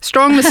moustaches,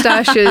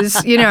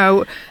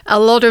 a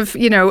lot of,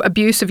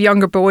 abuse of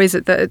younger boys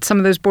at some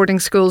of those boarding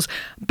schools.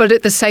 But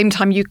at the same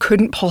time, you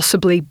couldn't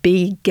possibly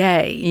be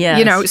gay.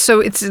 Yes. So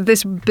it's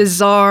this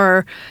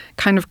bizarre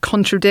kind of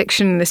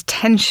contradiction, this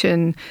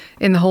tension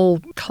in the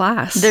whole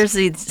class. There's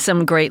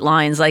some great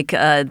lines, like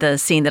the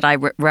scene that I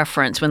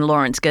referenced when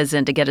Lawrence goes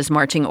in to get his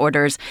marching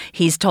orders.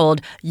 He's told,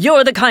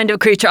 "You're the kind of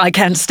creature I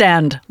can't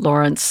stand,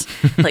 Lawrence."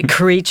 Like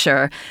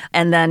creature.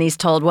 And then he's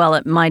told, well,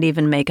 it might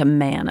even make a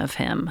man of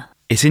him.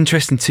 It's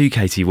interesting too,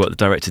 Katie, what the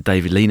director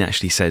David Lean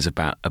actually says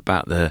about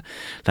that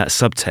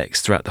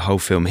subtext throughout the whole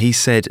film. He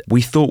said,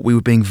 "We thought we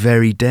were being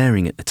very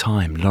daring at the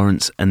time,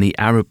 Lawrence and the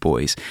Arab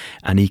boys,"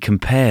 and he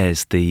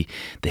compares the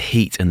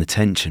heat and the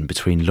tension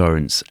between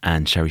Lawrence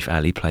and Sharif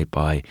Ali, played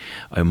by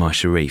Omar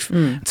Sharif,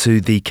 to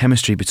the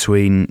chemistry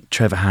between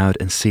Trevor Howard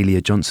and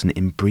Celia Johnson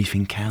in Brief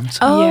Encounter.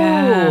 Oh,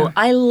 yeah.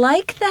 I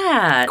like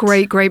that.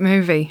 Great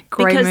movie.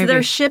 Because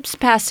there's ships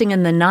passing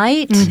in the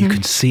night. You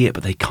can see it,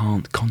 but they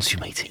can't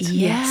consummate it.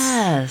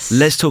 Yes.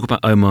 Let's talk about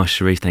Omar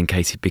Sharif then,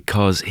 Katie,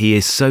 because he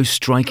is so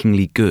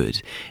strikingly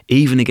good,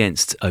 even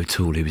against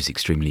O'Toole, who is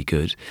extremely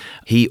good.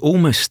 He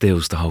almost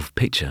steals the whole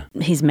picture.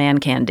 He's man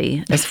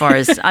candy, as far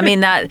as it's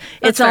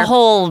fair. a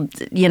whole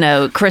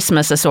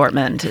Christmas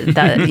assortment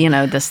that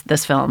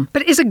this film.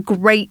 But it is a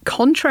great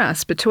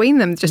contrast between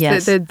them. Just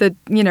Yes. the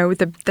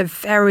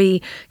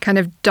very kind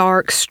of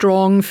dark,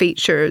 strong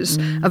features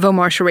of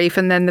Omar Sharif,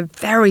 and then the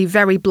very,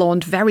 very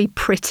blonde, very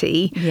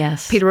pretty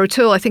Peter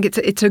O'Toole. I think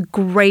it's a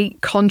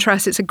great contrast.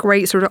 It's a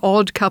great sort of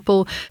odd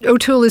couple.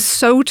 O'Toole is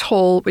so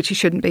tall, which he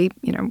shouldn't be.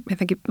 I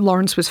think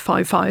Lawrence was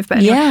 5'5", but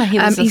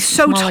anyway, he's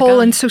so tall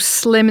guy. and so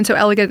slim and so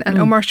elegant. And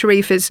Omar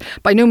Sharif is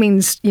by no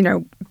means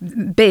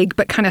big,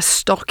 but kind of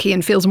stocky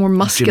and feels more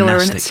muscular.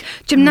 Gymnastic. And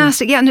it's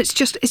gymnastic. Yeah, and it's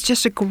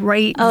just a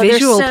great Oh,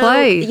 visual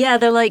play. Yeah,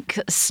 they're like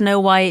Snow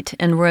White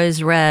and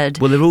Rose Red.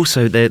 Well, they're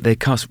also they're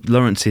cast.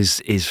 Lawrence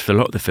is for a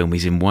lot of the film.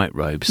 He's in white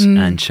robes,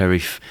 and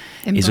Sharif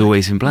is black.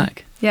 always in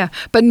black. Yeah,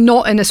 but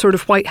not in a sort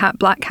of white hat,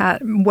 black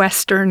hat,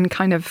 Western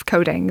kind of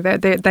coding.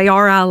 They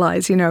are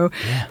allies,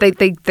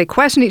 They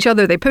question each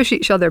other, they push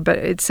each other, but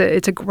it's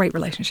a great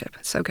relationship.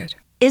 It's so good.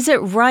 Is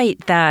it right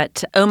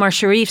that Omar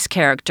Sharif's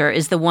character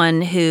is the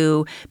one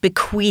who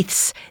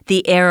bequeaths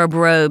the Arab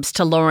robes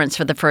to Lawrence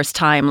for the first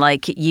time?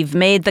 Like, you've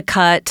made the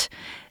cut,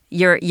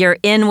 you're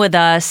in with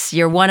us,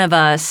 you're one of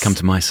us. Come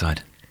to my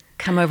side.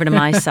 Come over to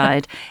my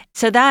side.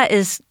 So that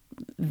is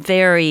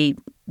very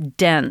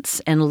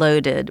dense and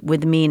loaded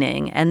with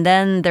meaning. And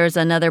then there's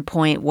another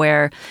point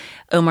where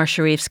Omar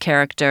Sharif's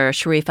character,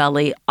 Sharif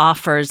Ali,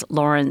 offers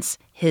Lawrence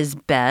his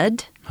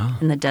bed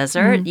in the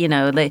desert.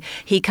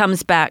 He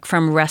comes back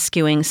from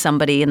rescuing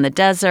somebody in the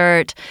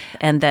desert,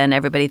 and then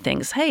everybody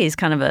thinks, hey, he's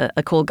kind of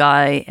a cool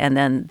guy. And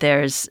then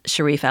there's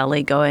Sharif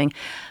Ali going,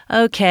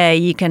 okay,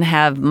 you can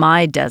have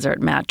my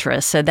desert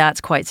mattress. So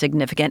that's quite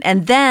significant.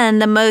 And then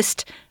the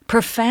most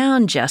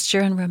profound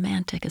gesture, and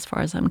romantic as far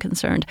as I'm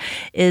concerned,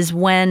 is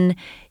when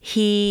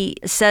he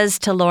says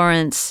to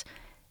Lawrence,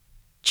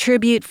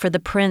 "Tribute for the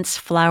prince,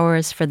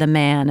 flowers for the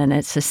man." And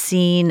it's a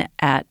scene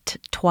at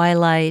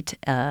twilight,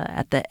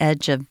 at the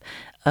edge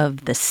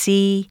of the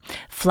sea.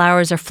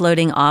 Flowers are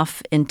floating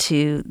off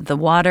into the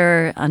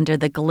water under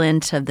the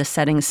glint of the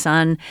setting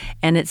sun.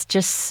 And it's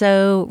just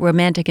so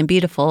romantic and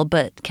beautiful,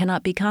 but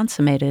cannot be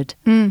consummated.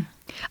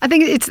 I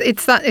think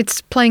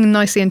it's playing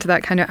nicely into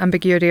that kind of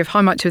ambiguity of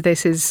how much of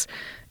this is,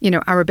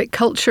 Arabic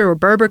culture or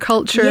Berber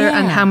culture,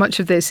 and how much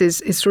of this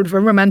is sort of a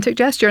romantic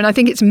gesture. And I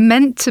think it's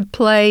meant to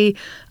play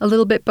a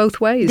little bit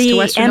both ways to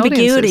Western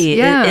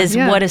ambiguity audiences. is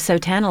what is so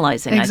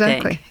tantalizing,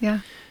 exactly. I think. Yeah.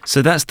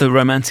 So that's the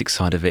romantic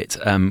side of it.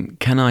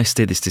 Can I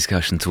steer this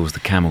discussion towards the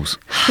camels?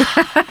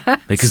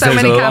 Because So there's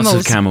many lots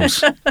of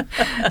camels.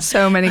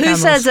 So many Who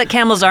camels. says that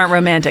camels aren't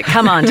romantic?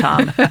 Come on,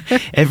 Tom.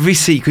 Every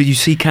seat, because you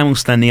see camels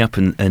standing up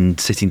and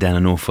sitting down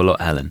an awful lot,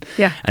 Helen.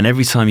 Yeah. And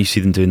every time you see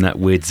them doing that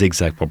weird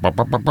zigzag,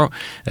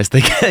 as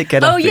they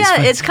get up. Oh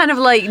yeah, it's kind of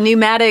like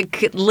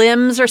pneumatic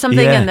limbs or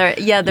something, Yeah. and their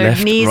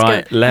left, knees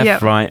right, go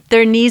left, right.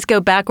 Their knees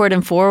go backward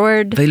and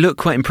forward. They look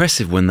quite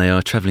impressive when they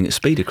are travelling at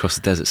speed across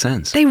the desert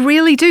sands. They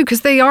really do,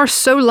 because they are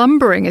so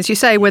lumbering, as you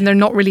say, when they're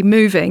not really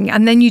moving.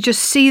 And then you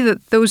just see that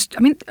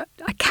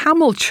a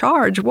camel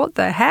charge, what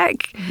the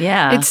heck?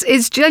 Yeah.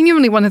 It's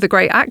genuinely one of the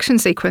great action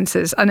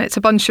sequences, and it's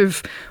a bunch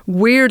of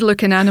weird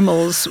looking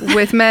animals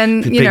with men,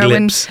 With big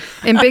lips.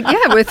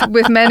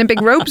 with men in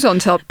big robes on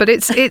top. But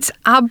it's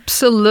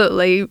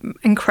absolutely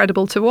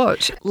incredible to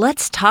watch.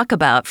 Let's talk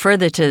about,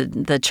 further to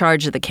the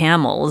charge of the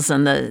camels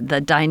and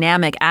the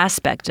dynamic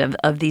aspect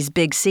of these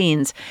big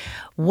scenes,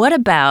 what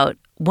about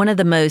one of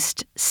the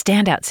most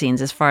standout scenes,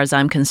 as far as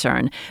I'm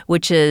concerned,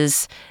 which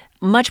is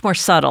much more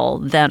subtle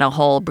than a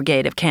whole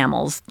brigade of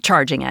camels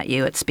charging at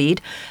you at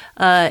speed.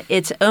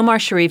 It's Omar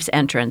Sharif's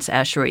entrance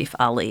as Sharif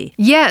Ali.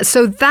 Yeah,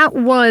 so that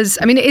was,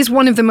 I mean, it is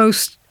one of the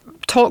most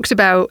talked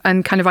about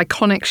and kind of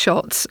iconic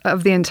shots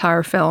of the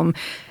entire film.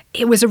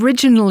 It was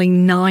originally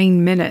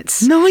 9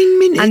 minutes. 9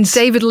 minutes? And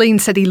David Lean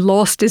said he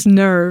lost his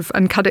nerve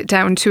and cut it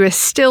down to a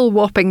still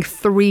whopping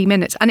 3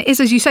 minutes. And it is,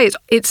 as you say,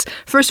 it's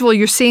first of all,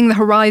 you're seeing the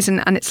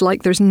horizon and it's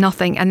like there's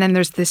nothing. And then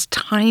there's this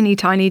tiny,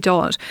 tiny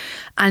dot.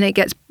 And it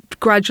gets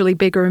gradually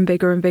bigger and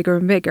bigger and bigger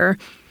and bigger.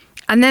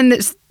 And then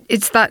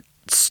it's that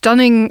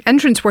stunning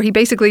entrance where he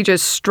basically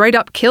just straight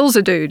up kills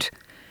a dude.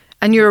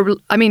 And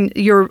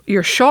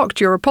you're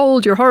shocked, you're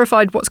appalled, you're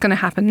horrified. What's going to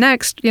happen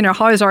next? You know,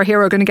 how is our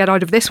hero going to get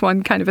out of this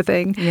one, kind of a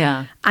thing?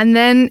 Yeah. And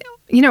then,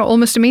 you know,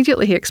 almost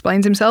immediately he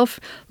explains himself.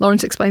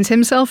 Lawrence explains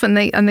himself, and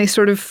they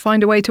sort of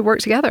find a way to work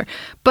together.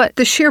 But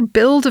the sheer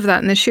build of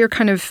that and the sheer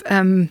kind of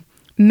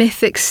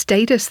mythic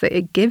status that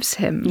it gives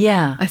him,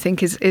 I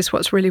think is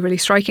what's really, really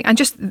striking. And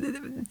just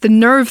the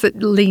nerve that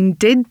Lean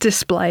did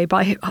display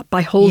by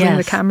holding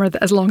the camera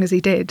as long as he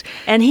did.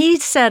 And he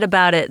said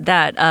about it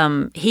that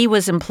he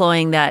was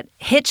employing that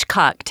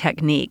Hitchcock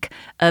technique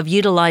of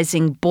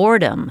utilizing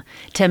boredom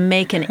to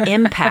make an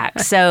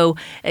impact. So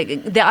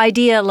the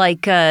idea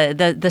like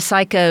the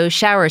Psycho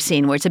shower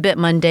scene where it's a bit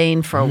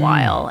mundane for a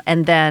while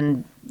and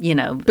then you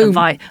know,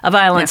 a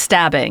violent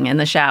stabbing in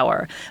the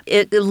shower.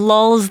 It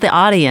lulls the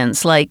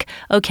audience like,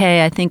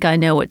 okay, I think I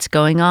know what's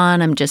going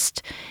on.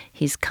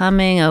 He's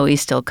coming. Oh,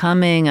 he's still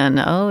coming. And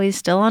oh, he's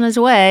still on his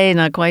way.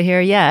 Not quite here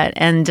yet.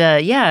 And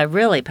it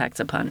really packs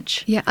a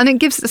punch. Yeah, and it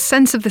gives a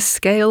sense of the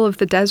scale of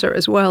the desert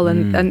as well.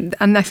 And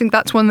I think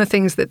that's one of the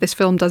things that this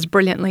film does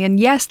brilliantly. And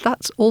yes,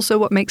 that's also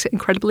what makes it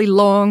incredibly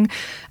long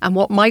and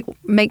what might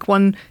make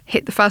one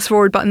hit the fast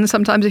forward button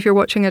sometimes if you're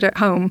watching it at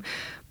home.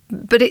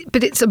 But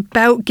it's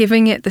about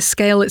giving it the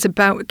scale. It's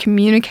about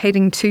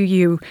communicating to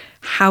you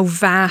how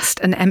vast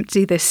and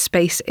empty this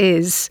space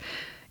is,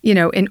 you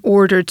know, in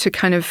order to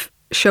kind of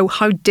show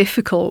how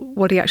difficult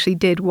what he actually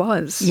did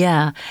was.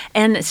 Yeah.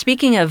 And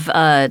speaking of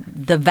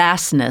the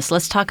vastness,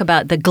 let's talk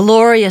about the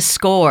glorious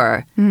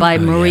score by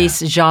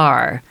Maurice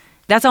Jarre.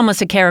 That's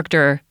almost a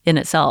character in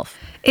itself.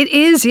 It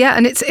is, yeah,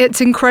 and it's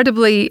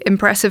incredibly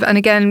impressive and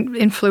again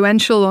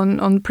influential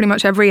on pretty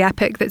much every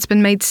epic that's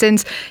been made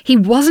since. He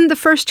wasn't the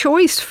first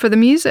choice for the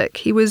music.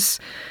 He was,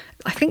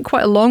 I think,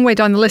 quite a long way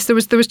down the list. There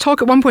was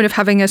talk at one point of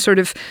having a sort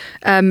of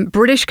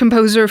British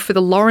composer for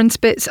the Lawrence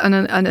bits and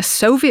a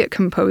Soviet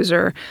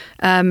composer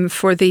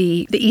for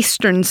the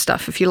Eastern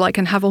stuff, if you like,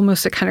 and have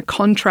almost a kind of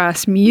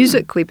contrast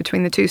musically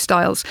between the two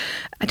styles.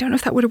 I don't know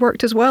if that would have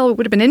worked as well. It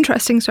would have been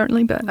interesting,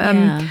 certainly,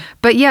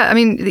 but yeah, I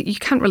mean, you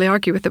can't really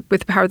argue with the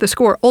power of the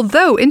score.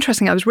 Although,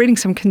 interesting, I was reading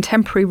some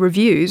contemporary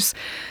reviews.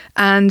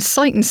 And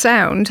Sight and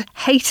Sound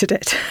hated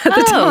it at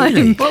the time.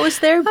 Really? What was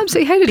their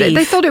absolutely hated beef? it.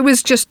 They thought it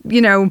was just,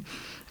 you know,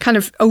 kind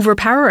of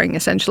overpowering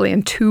essentially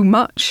and too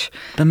much.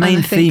 The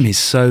main theme is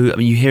so, I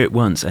mean, you hear it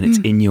once and it's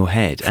in your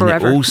head.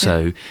 Forever, and it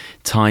also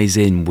ties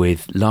in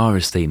with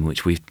Lara's theme,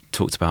 which we've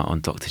talked about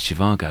on Dr.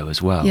 Zhivago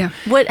as well. Yeah.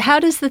 How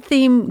does the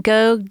theme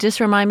go? Just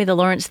remind me the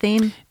Lawrence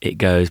theme. It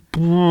goes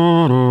like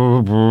that,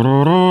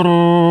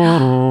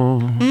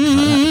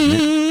 doesn't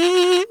it?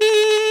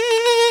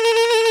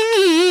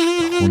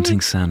 The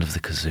haunting sound of the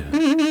kazoo.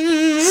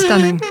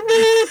 Stunning.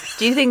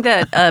 Do you think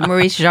that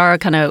Maurice Jarre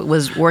kind of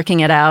was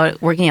working out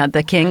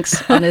the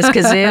kinks on his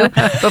kazoo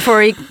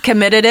before he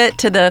committed it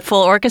to the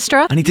full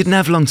orchestra? And he didn't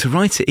have long to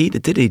write it either,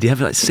 did he? Did he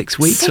have like 6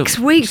 weeks? 6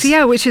 weeks,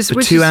 yeah, which is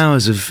 2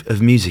 hours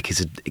of music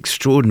is an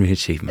extraordinary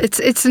achievement.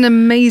 It's an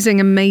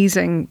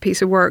amazing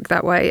piece of work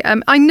that way.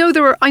 I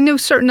know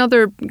certain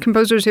other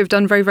composers who have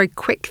done very, very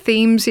quick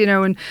themes, you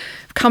know, and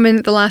come in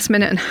at the last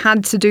minute and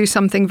had to do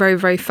something very,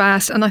 very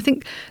fast. And I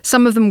think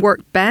some of them work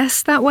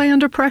best that way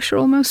under pressure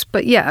almost.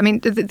 But yeah, I mean,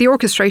 the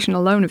orchestration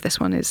alone of this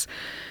one is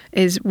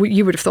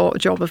you would have thought a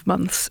job of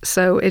months.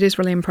 So it is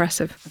really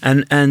impressive.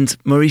 And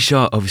Maurice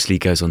Jarre obviously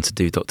goes on to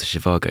do Dr.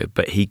 Zhivago,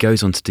 but he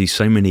goes on to do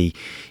so many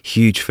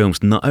huge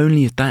films, not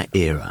only of that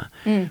era,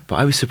 but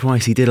I was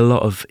surprised he did a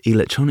lot of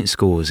electronic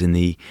scores in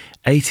the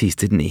 80s,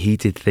 didn't he? He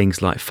did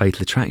things like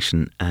Fatal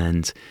Attraction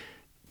and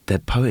the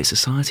Poet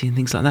Society and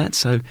things like that.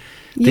 So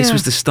this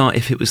was the start.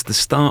 If it was the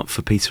start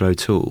for Peter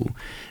O'Toole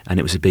and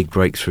it was a big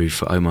breakthrough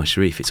for Omar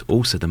Sharif, it's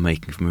also the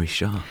making of Maurice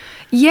Jarre.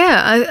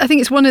 Yeah, I think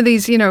it's one of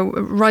these, you know,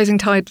 rising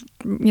tide,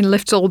 you know,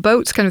 lifts all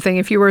boats kind of thing.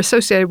 If you were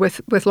associated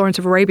with Lawrence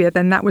of Arabia,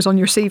 then that was on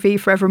your CV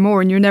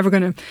forevermore, and you're never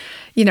going to,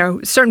 you know,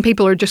 certain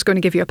people are just going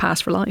to give you a pass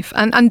for life,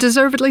 and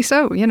deservedly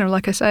so. You know,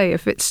 like I say,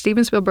 if it's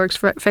Steven Spielberg's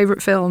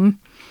favourite film,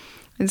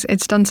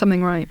 it's done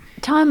something right.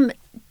 Tom,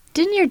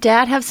 didn't your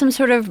dad have some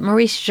sort of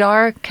Maurice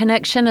Jarre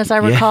connection, as I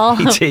recall?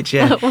 Yeah, he did,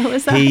 yeah. What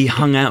was that? He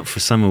hung out for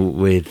summer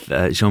with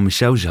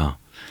Jean-Michel Jarre.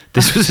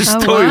 This was a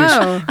story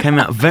which came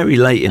out very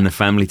late in the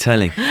family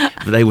telling.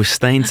 But they were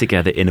staying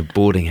together in a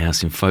boarding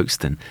house in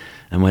Folkestone.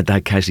 And my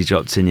dad casually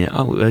dropped in,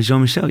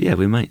 Jean-Michel, yeah,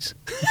 we're mates.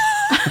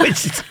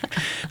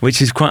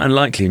 which is quite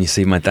unlikely when you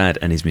see my dad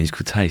and his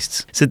musical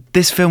tastes. So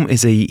this film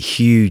is a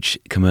huge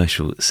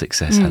commercial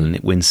success, Helen.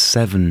 It wins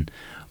 7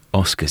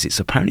 Oscars. It's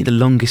apparently the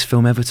longest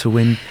film ever to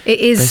win. It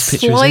is Best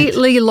Picture,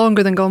 slightly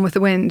longer than Gone with the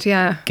Wind,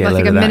 yeah. Get I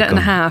think over a that, minute and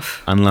a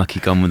half. Unlucky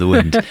Gone with the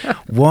Wind.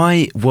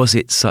 Why was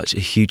it such a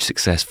huge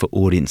success for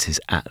audiences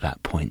at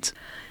that point?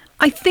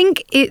 I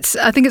think it's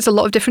a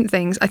lot of different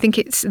things. I think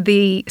it's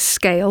the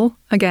scale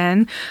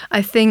again.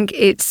 I think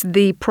it's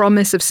the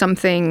promise of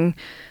something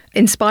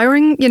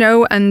inspiring,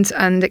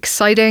 and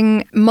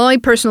exciting. My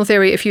personal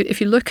theory, if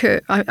you look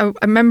at, I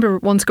remember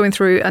once going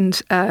through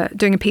and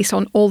doing a piece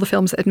on all the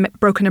films that had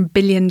broken $1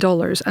 billion,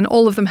 and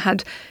all of them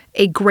had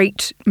a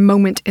great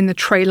moment in the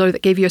trailer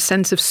that gave you a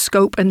sense of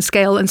scope and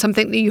scale and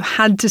something that you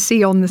had to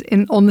see on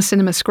the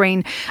cinema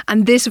screen.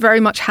 And this very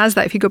much has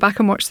that. If you go back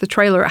and watch the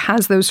trailer, it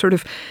has those sort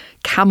of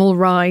camel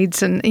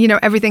rides and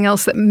everything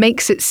else that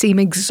makes it seem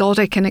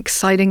exotic and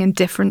exciting and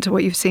different to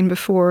what you've seen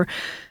before.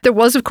 There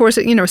was, of course,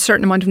 a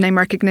certain amount of name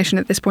recognition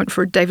at this point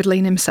for David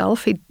Lean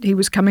himself. He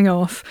was coming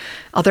off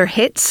other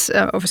hits.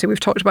 Obviously, we've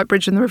talked about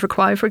Bridge on the River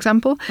Kwai, for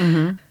example.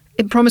 Mm-hmm.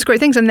 It promised great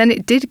things, and then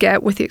it did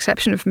get, with the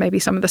exception of maybe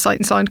some of the Sight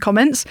and Sound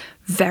comments,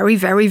 very,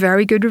 very,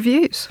 very good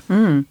reviews.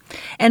 Mm.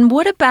 And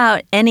what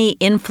about any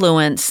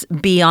influence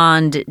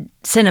beyond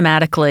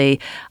cinematically?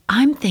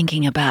 I'm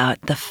thinking about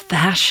the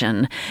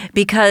fashion,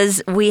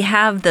 because we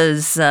have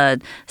those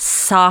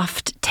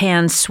soft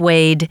tan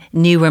suede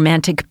new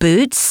romantic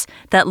boots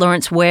that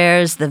Lawrence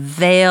wears, the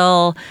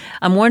veil.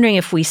 I'm wondering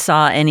if we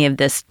saw any of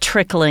this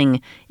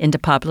trickling into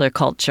popular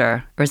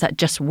culture, or is that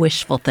just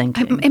wishful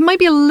thinking? It might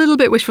be a little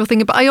bit wishful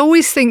thinking, but I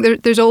always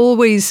think there's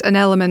always an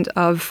element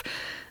of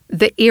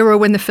the era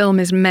when the film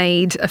is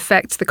made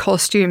affects the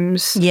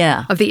costumes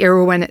of the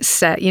era when it's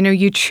set.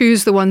 You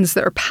choose the ones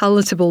that are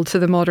palatable to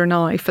the modern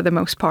eye for the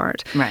most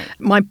part. Right.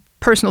 My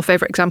personal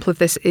favourite example of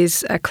this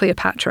is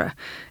Cleopatra.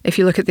 If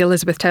you look at the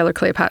Elizabeth Taylor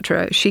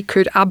Cleopatra, she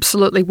could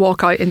absolutely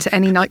walk out into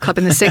any nightclub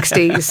in the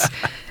 60s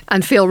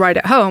and feel right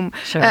at home.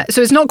 Sure.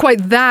 So it's not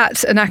quite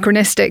that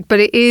anachronistic, but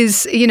it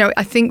is,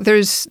 I think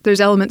there's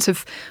elements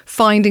of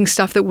finding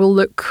stuff that will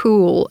look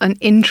cool and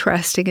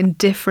interesting and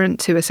different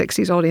to a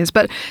 60s audience.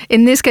 But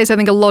in this case, I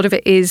think a lot of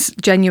it is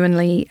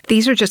genuinely,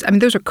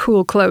 those are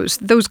cool clothes.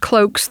 Those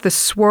cloaks, the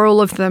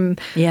swirl of them,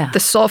 the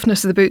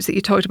softness of the boots that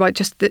you talked about,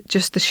 just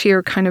the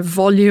sheer kind of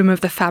volume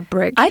of the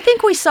fabric. I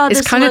think we saw this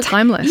It's kind of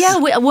timeless. Yeah,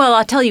 well,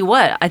 I'll tell you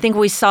what. I think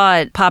we saw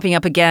it popping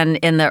up again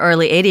in the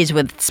early 80s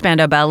with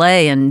Spandau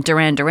Ballet and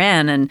Duran Duran.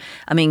 And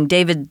I mean,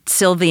 David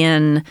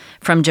Sylvian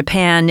from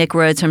Japan, Nick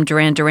Rhodes from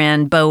Duran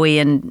Duran, Bowie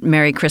and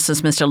Merry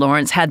Christmas, Mr.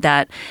 Lawrence had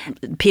that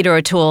Peter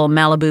O'Toole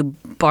Malibu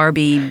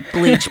Barbie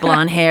bleach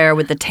blonde hair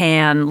with the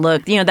tan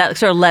look, that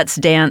sort of Let's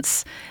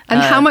Dance. And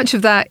how much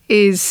of that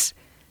is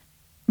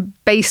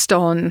based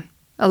on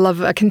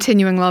a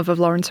continuing love of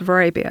Lawrence of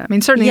Arabia? I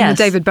mean, certainly in the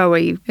David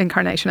Bowie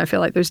incarnation, I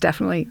feel like there's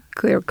definitely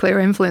clear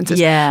influences.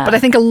 Yeah. But I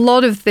think a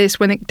lot of this,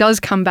 when it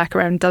does come back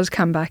around, does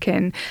come back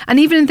in. And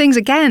even in things,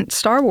 again,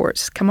 Star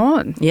Wars, come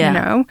on,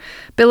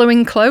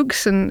 billowing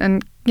cloaks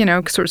and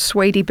sort of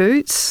suede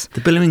boots.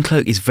 The billowing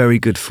cloak is very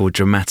good for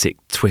dramatic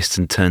twists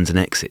and turns and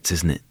exits,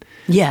 isn't it?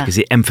 Yeah. Because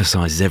it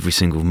emphasises every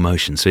single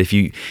motion. So if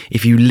you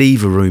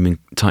leave a room in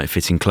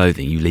tight-fitting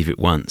clothing, you leave it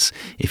once.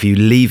 If you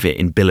leave it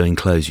in billowing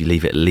clothes, you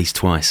leave it at least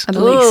twice.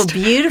 Oh,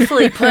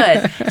 beautifully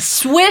put.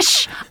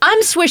 Swish.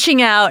 I'm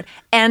swishing out,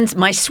 and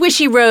my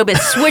swishy robe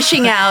is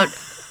swishing out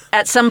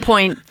at some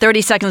point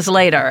 30 seconds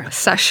later.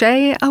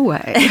 Sachet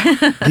away.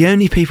 The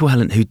only people,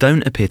 Helen, who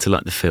don't appear to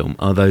like the film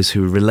are those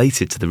who are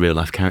related to the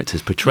real-life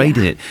characters portrayed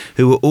in it,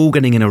 who are all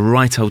getting in a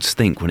right old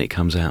stink when it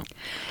comes out.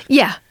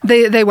 Yeah,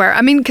 they were.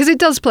 I mean, because it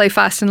does play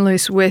fast and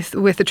loose with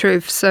the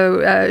truth.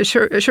 So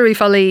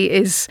Sharif Ali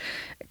is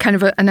kind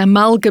of an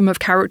amalgam of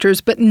characters,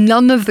 but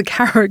none of the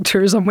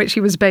characters on which he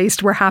was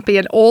based were happy,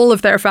 and all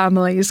of their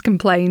families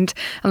complained,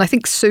 and I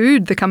think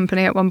sued the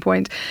company at one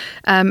point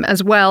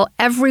as well.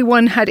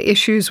 Everyone had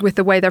issues with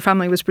the way their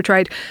family was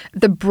portrayed.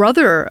 The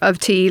brother of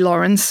T.E.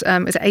 Lawrence,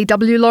 is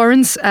A.W.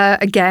 Lawrence,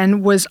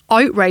 again, was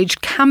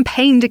outraged,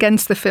 campaigned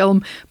against the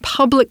film,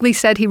 publicly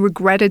said he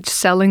regretted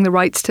selling the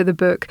rights to the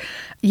book.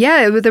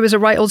 Yeah, there was a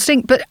right old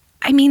stink, but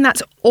I mean,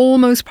 that's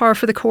almost par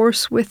for the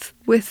course with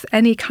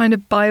any kind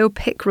of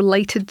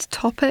biopic-related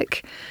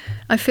topic,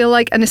 I feel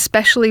like, and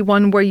especially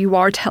one where you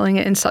are telling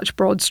it in such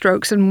broad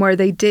strokes, and where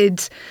they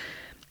did,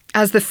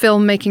 as the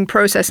filmmaking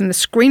process and the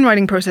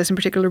screenwriting process in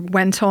particular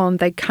went on,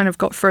 they kind of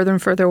got further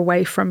and further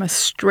away from a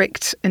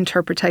strict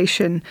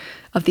interpretation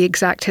of the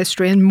exact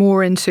history and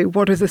more into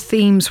what are the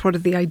themes, what are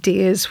the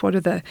ideas, what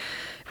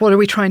are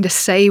we trying to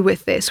say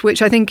with this,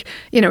 which I think,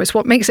 is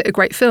what makes it a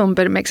great film,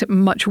 but it makes it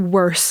much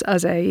worse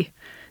as a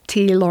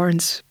T.E.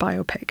 Lawrence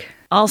biopic.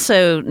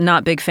 Also,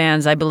 not big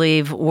fans, I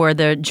believe, were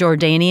the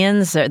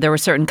Jordanians. There were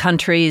certain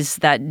countries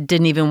that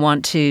didn't even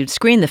want to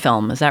screen the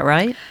film. Is that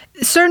right?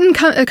 Certain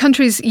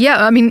countries,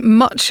 yeah. I mean,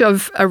 much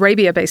of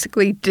Arabia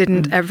basically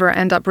didn't ever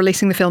end up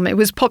releasing the film. It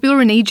was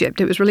popular in Egypt.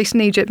 It was released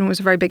in Egypt and was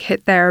a very big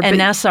hit there. And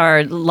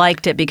Nasser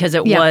liked it because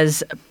it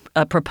was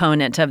a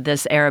proponent of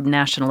this Arab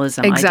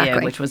nationalism idea,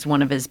 which was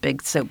one of his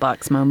big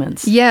soapbox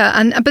moments.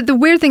 Yeah, but the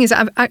weird thing is,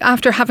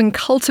 after having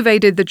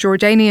cultivated the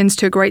Jordanians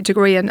to a great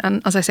degree,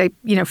 and as I say,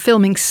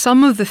 filming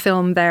some of the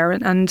film there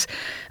and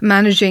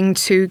managing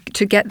to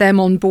get them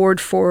on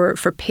board for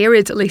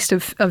periods at least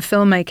of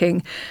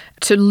filmmaking,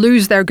 to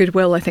lose their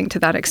goodwill, I think, to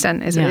that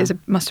extent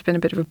must have been a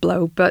bit of a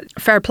blow. But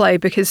fair play,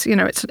 because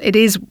it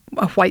is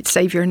a white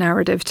savior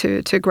narrative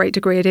to a great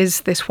degree. It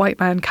is this white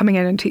man coming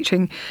in and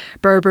teaching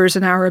Berbers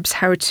and Arabs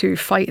how to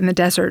fight in the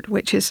desert,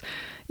 which is,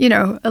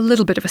 a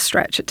little bit of a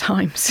stretch at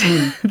times.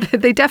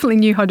 They definitely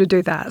knew how to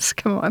do that.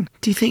 Come on.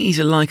 Do you think he's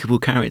a likeable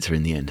character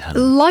in the end,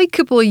 Helen?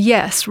 Likeable,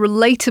 yes.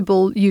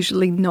 Relatable,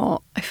 usually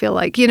not. I feel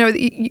like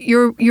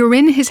you're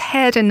in his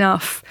head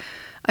enough.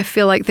 I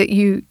feel like that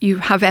you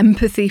have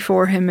empathy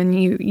for him,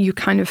 and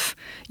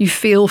you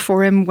feel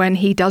for him when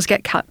he does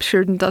get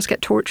captured and does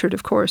get tortured,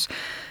 of course.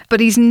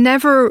 But he's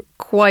never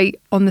quite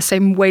on the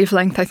same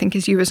wavelength, I think,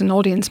 as you as an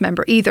audience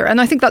member either.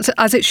 And I think that's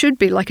as it should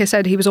be. Like I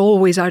said, he was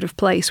always out of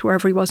place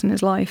wherever he was in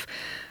his life.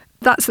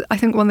 That's, I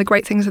think, one of the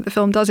great things that the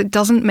film does. It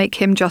doesn't make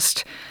him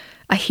just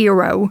a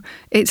hero.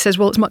 It says,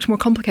 well, it's much more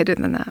complicated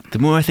than that. The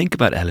more I think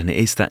about it, Helen, it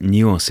is that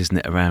nuance, isn't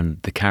it, around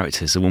the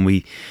characters. So when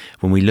we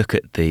look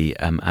at the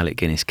Alec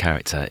Guinness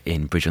character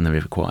in Bridge on the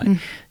River Kwai,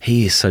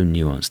 he is so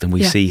nuanced, and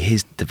we see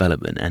his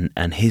development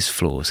and his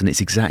flaws, and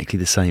it's exactly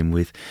the same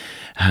with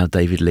how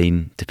David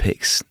Lean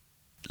depicts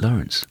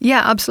Lawrence.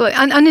 Yeah, absolutely.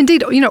 And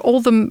indeed,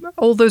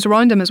 all those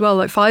around him as well,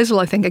 like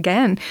Faisal, I think,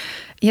 again,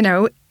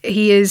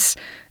 he is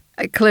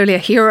clearly a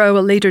hero,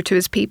 a leader to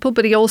his people,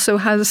 but he also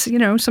has,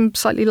 some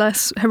slightly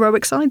less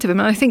heroic side to him.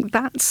 And I think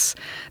that's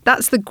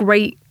the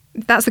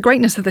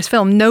greatness of this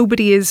film.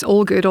 Nobody is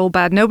all good, all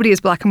bad. Nobody is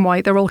black and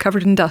white. They're all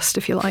covered in dust,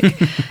 if you like.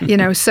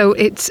 So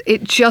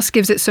it just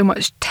gives it so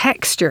much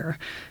texture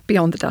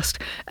beyond the dust,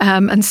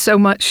 and so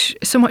much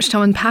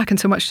to unpack and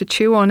so much to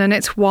chew on. And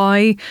it's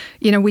why,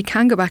 we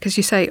can go back, as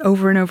you say,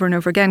 over and over and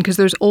over again, because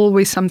there's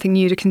always something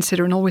new to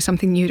consider and always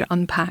something new to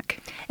unpack.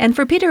 And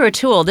for Peter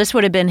O'Toole, this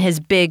would have been his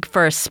big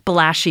first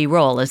splashy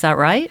role. Is that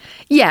right?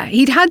 Yeah,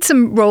 he'd had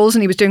some roles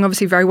and he was doing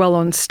obviously very well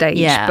on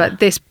stage, but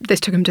this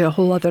took him to a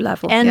whole other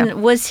level. And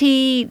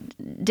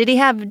did he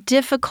have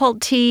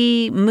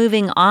difficulty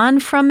moving on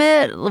from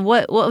it?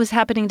 What was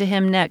happening to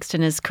him next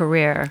in his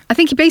career? I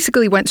think he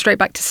basically went straight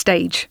back to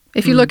stage.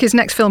 If you look, his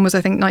next film was,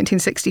 I think,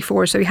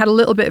 1964, so he had a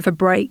little bit of a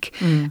break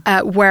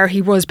where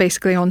he was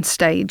basically on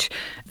stage.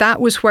 That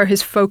was where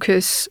his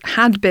focus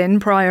had been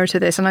prior to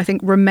this, and I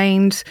think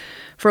remained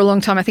for a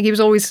long time. I think he was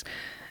always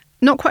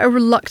not quite a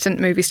reluctant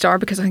movie star,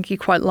 because I think he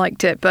quite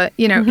liked it, but,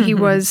 he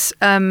was...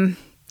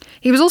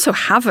 He was also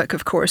havoc,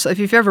 of course. If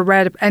you've ever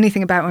read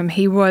anything about him,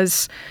 he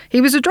was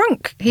a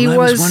drunk. I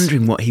was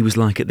wondering what he was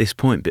like at this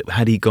point, but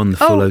had he gone the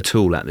full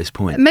O'Toole at this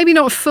point? Maybe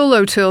not full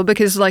O'Toole,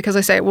 because, as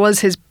I say, it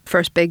was his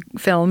first big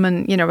film,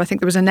 and I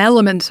think there was an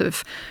element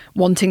of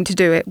wanting to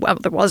do it. Well,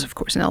 there was, of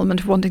course, an element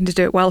of wanting to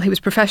do it well. He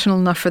was professional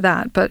enough for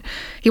that, but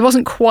he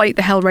wasn't quite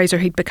the Hellraiser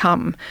he'd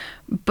become.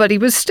 But he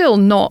was still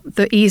not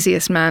the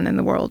easiest man in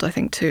the world, I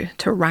think,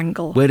 to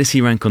wrangle. Where does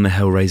he rank on the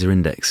Hellraiser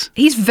index?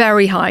 He's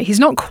very high. He's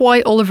not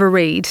quite Oliver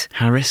Reed.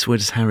 Harris? Where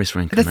does Harris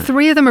rank? The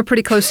three of them are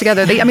pretty close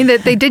together.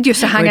 They did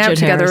used to hang out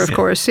together, Harris. Of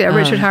course. Yeah,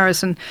 Richard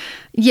Harris. And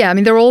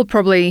they're all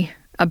probably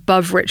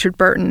above Richard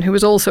Burton, who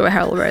was also a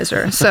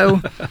Hellraiser.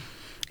 So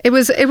it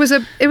was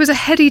a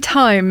heady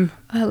time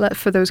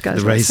for those guys.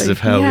 The Races of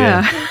Hell,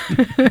 yeah.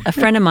 A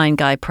friend of mine,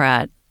 Guy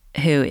Pratt,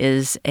 who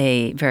is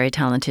a very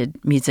talented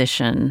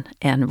musician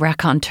and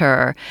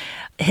raconteur.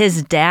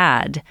 His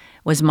dad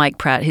was Mike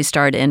Pratt, who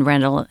starred in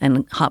Randall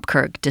and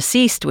Hopkirk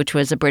Deceased, which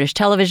was a British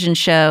television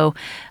show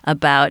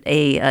about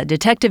a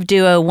detective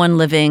duo, one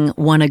living,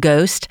 one a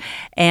ghost.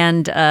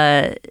 And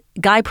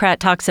Guy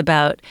Pratt talks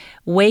about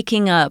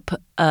waking up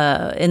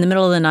in the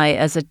middle of the night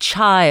as a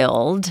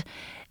child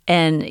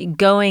and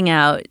going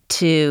out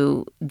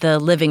to the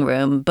living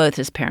room. Both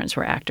his parents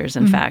were actors,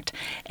 in fact.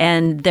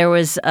 And there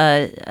was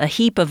a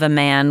heap of a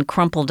man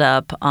crumpled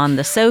up on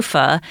the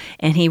sofa,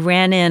 and he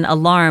ran in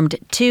alarmed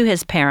to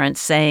his parents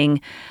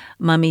saying,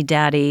 "Mummy,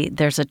 Daddy,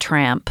 there's a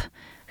tramp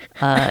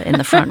in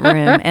the front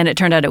room." And it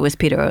turned out it was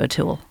Peter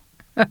O'Toole.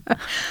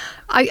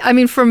 I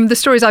mean, from the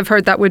stories I've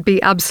heard, that would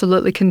be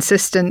absolutely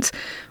consistent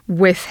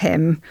with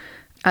him.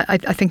 I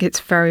think it's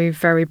very,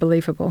 very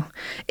believable.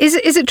 Is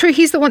it true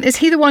he's the one? Is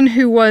he the one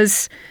who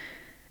was?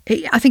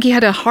 I think he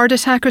had a heart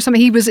attack or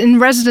something. He was in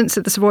residence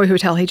at the Savoy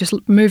Hotel. He just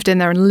moved in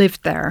there and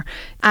lived there,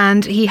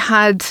 and he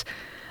had.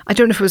 I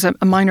don't know if it was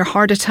a minor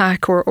heart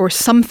attack or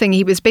something.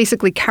 He was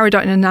basically carried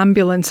out in an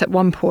ambulance at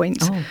one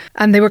point.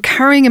 And they were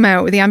carrying him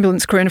out with the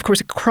ambulance crew. And of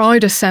course, a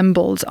crowd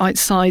assembled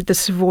outside the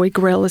Savoy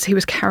Grill as he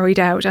was carried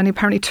out. And he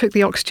apparently took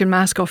the oxygen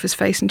mask off his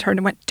face and turned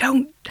and went,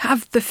 "Don't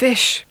Have the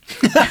fish.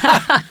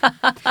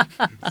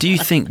 Do you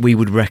think we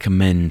would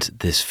recommend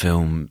this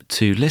film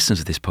to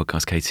listeners of this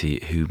podcast,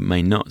 Katie, who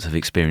may not have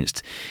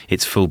experienced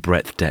its full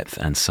breadth, depth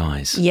and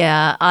size?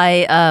 Yeah,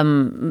 I,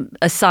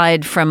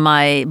 aside from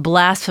my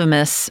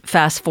blasphemous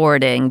fast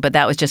forwarding, but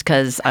that was just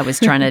because I was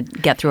trying to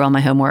get through all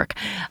my homework,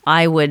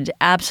 I would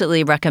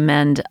absolutely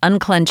recommend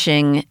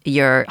unclenching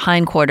your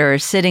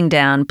hindquarters, sitting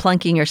down,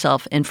 plunking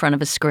yourself in front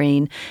of a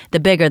screen, the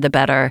bigger the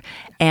better,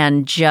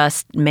 and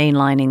just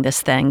mainlining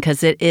this thing,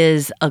 because it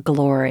is a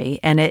glory,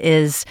 and it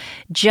is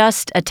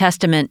just a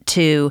testament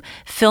to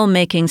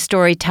filmmaking,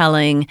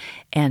 storytelling,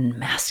 and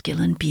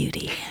masculine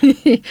beauty.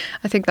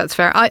 I think that's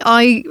fair.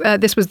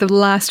 This was the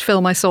last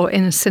film I saw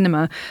in a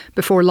cinema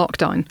before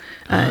lockdown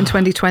in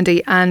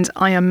 2020, and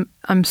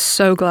I'm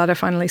so glad I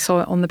finally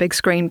saw it on the big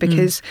screen,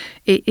 because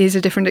it is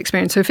a different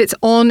experience. So if it's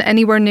on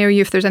anywhere near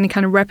you, if there's any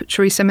kind of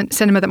repertory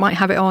cinema that might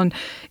have it on,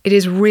 it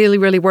is really,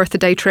 really worth the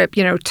day trip.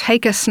 You know,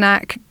 take a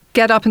snack,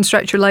 get up and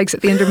stretch your legs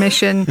at the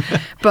intermission,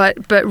 but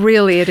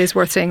really it is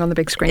worth seeing on the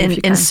big screen if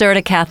you can. Insert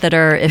a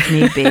catheter if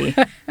need be.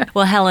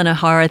 Well, Helen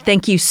O'Hara,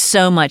 thank you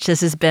so much.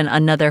 This has been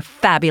another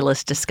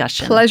fabulous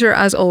discussion. Pleasure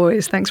as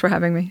always. Thanks for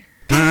having me.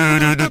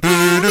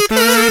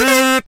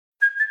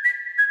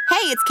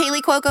 Hey, it's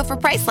Kaylee Cuoco for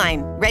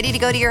Priceline. Ready to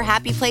go to your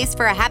happy place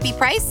for a happy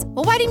price?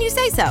 Well, why didn't you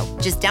say so?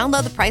 Just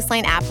download the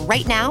Priceline app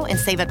right now and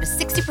save up to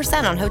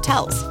 60% on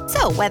hotels.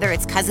 So whether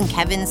it's Cousin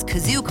Kevin's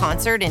Kazoo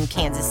Concert in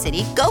Kansas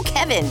City, go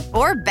Kevin,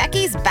 or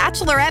Becky's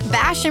Bachelorette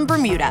Bash in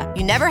Bermuda,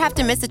 you never have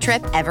to miss a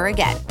trip ever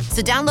again.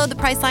 So download the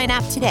Priceline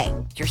app today.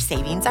 Your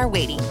savings are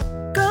waiting.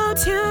 Go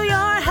to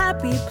your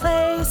happy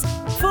place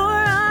for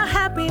a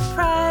happy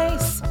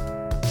price.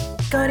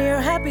 Go to your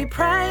happy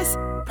price,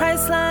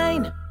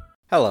 Priceline.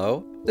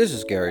 Hello, this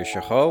is Gary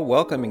Chahot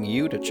welcoming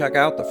you to check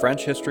out the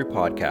French History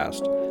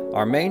Podcast.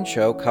 Our main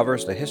show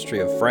covers the history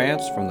of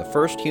France from the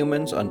first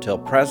humans until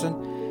present.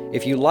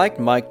 If you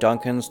liked Mike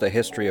Duncan's The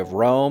History of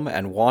Rome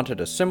and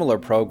wanted a similar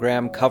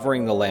program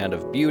covering the land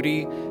of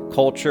beauty,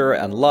 culture,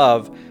 and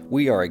love,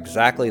 we are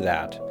exactly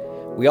that.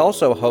 We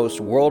also host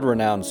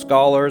world-renowned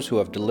scholars who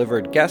have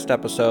delivered guest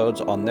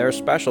episodes on their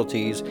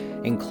specialties,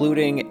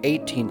 including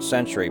 18th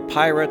century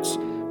pirates,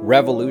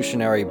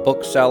 revolutionary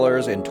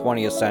booksellers in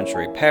 20th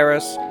century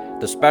Paris,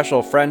 the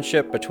special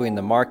friendship between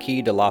the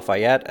Marquis de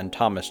Lafayette and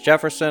Thomas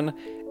Jefferson,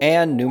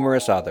 and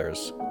numerous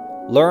others.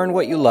 Learn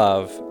what you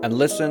love and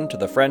listen to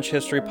the French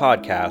History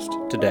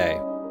Podcast today.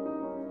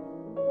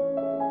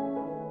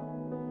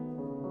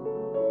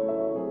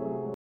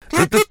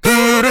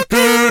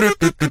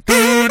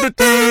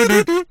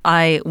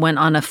 I went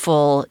on a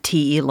full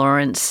T.E.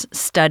 Lawrence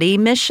study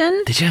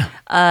mission. Did you?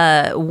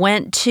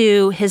 Went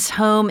to his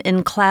home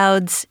in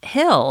Clouds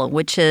Hill,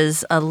 which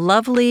is a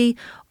lovely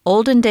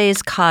olden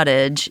days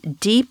cottage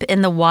deep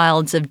in the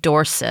wilds of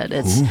Dorset.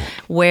 It's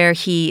where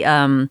he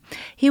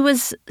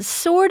was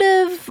sort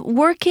of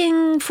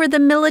working for the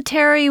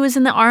military. He was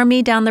in the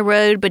army down the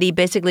road, but he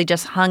basically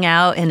just hung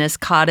out in his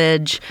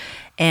cottage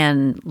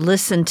and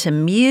listened to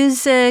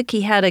music.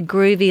 He had a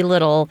groovy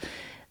little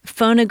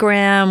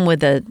phonogram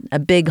with a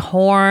big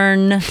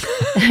horn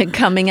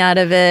coming out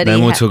of it.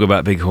 Then we'll talk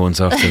about big horns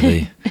after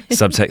the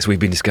subtext we've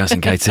been discussing,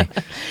 Katie.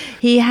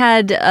 He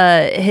had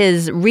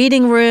his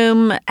reading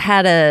room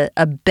had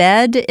a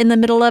bed in the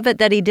middle of it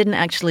that he didn't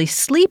actually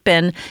sleep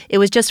in. It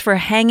was just for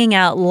hanging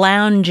out,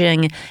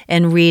 lounging,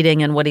 and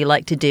reading. And what he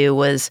liked to do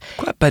was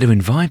quite a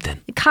Bedouin vibe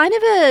then. Kind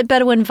of a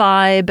Bedouin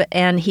vibe.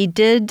 And he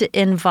did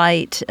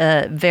invite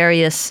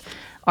various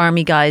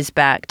army guys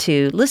back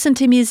to listen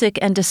to music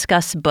and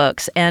discuss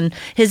books. And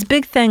his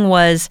big thing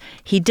was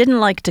he didn't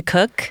like to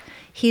cook.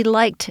 He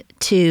liked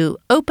to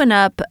open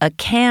up a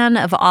can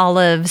of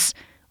olives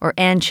or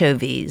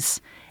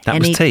anchovies. That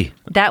was tea.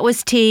 That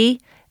was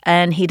tea.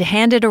 And he'd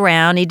hand it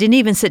around. He didn't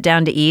even sit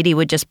down to eat. He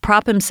would just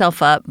prop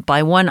himself up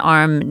by one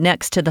arm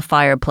next to the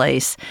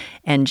fireplace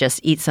and just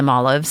eat some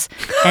olives.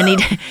 And he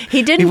didn't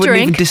He wouldn't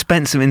drink. even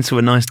dispense them into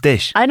a nice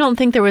dish. I don't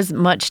think there was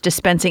much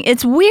dispensing.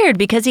 It's weird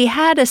because he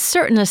had a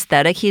certain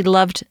aesthetic. He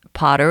loved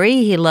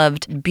pottery. He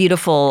loved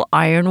beautiful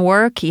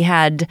ironwork. He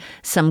had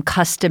some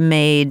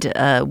custom-made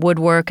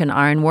woodwork and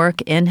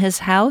ironwork in his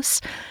house.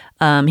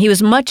 He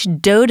was much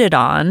doted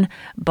on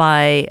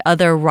by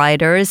other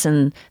writers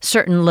and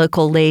certain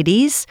local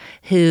ladies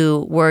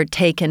who were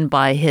taken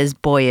by his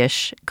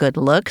boyish good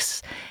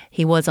looks.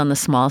 He was on the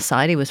small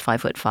side. He was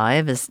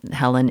 5'5", as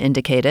Helen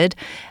indicated.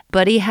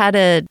 But he had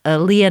a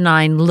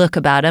leonine look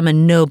about him, a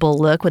noble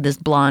look with his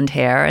blonde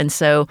hair. And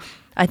so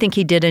I think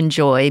he did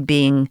enjoy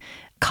being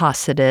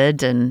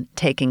cosseted and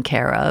taken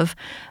care of.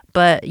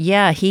 But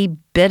yeah, he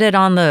bit it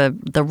on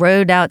the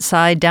road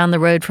outside, down the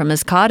road from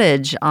his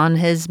cottage on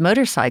his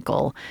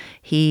motorcycle.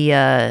 He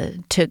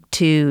took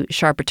too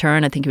sharp a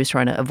turn. I think he was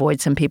trying to avoid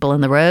some people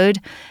in the road.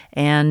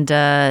 And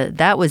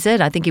that was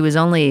it. I think he was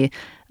only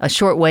a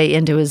short way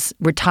into his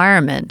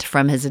retirement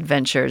from his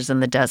adventures in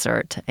the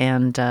desert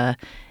and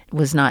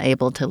was not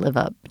able to live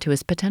up to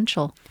his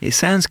potential. It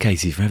sounds,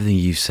 Katie, from everything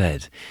you've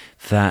said,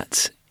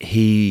 that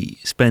he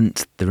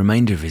spent the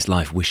remainder of his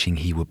life wishing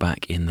he were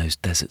back in those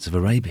deserts of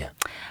Arabia.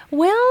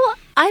 Well,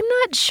 I'm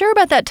not sure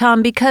about that,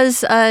 Tom,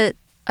 because I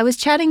was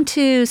chatting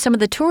to some of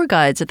the tour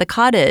guides at the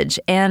cottage,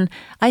 and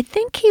I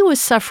think he was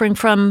suffering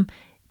from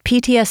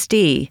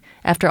PTSD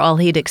after all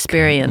he'd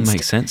experienced.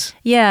 Makes sense.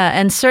 Yeah,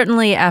 and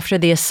certainly after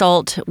the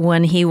assault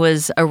when he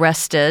was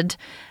arrested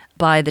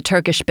by the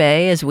Turkish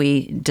Bey, as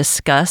we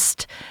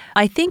discussed.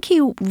 I think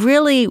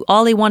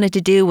all he wanted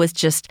to do was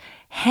just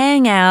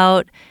hang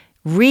out,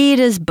 read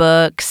his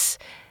books,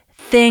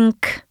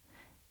 think,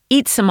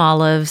 eat some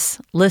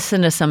olives,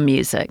 listen to some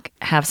music,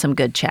 have some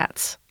good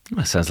chats.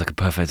 That sounds like a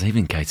perfect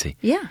evening, Katie.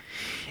 Yeah.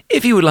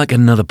 If you would like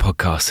another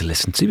podcast to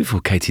listen to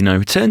before Katie and I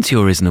return to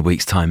your ears in a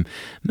week's time,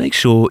 make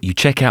sure you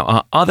check out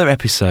our other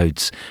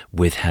episodes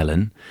with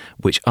Helen,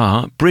 which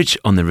are Bridge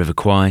on the River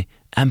Kwai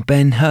and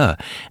Ben-Hur.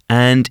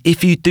 And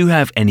if you do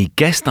have any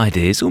guest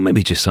ideas or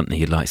maybe just something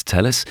you'd like to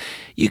tell us,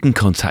 you can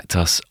contact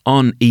us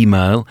on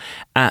email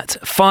at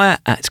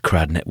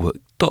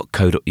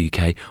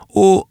fire@crowdnetwork.co.uk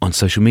or on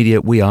social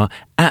media, we are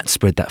at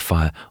Spread That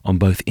Fire on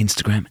both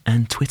Instagram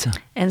and Twitter.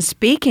 And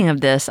speaking of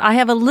this, I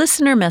have a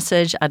listener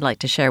message I'd like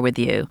to share with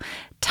you.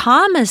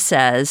 Thomas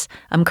says,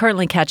 I'm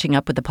currently catching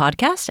up with the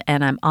podcast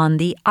and I'm on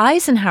the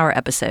Eisenhower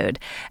episode.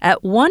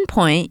 At one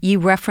point, you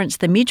referenced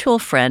the mutual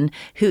friend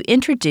who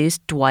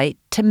introduced Dwight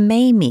to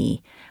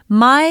Mamie.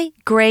 My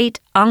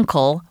great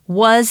uncle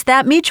was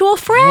that mutual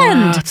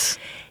friend. What?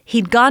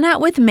 He'd gone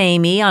out with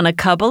Mamie on a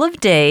couple of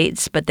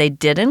dates, but they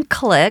didn't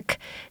click,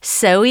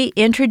 so he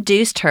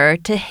introduced her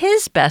to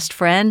his best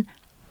friend,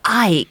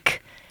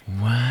 Ike.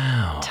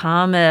 Wow.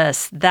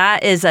 Thomas,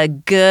 that is a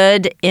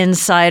good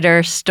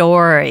insider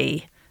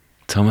story.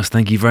 Thomas,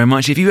 thank you very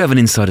much. If you have an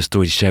insider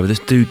story to share with us,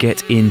 do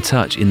get in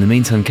touch. In the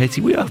meantime,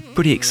 Katie, we are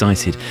pretty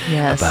excited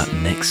about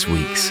next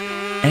week's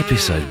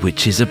episode,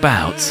 which is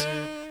about...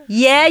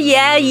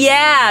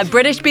 Yeah,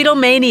 British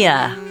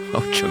Beatlemania.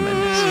 Oh,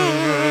 tremendous.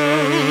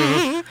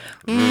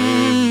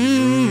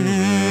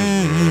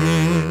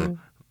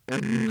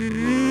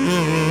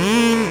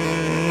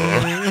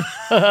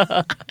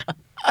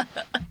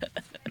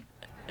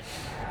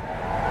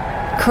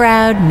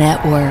 Crowd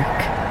Network.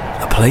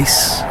 A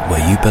place where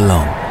you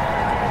belong.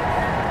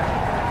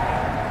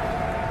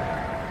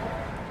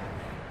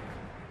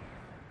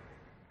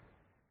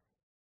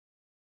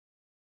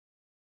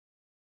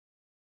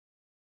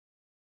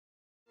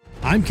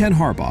 I'm Ken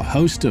Harbaugh,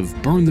 host of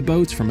Burn the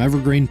Boats from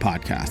Evergreen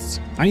Podcasts.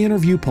 I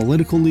interview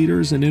political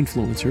leaders and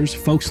influencers,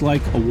 folks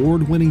like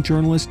award-winning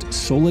journalist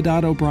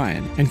Soledad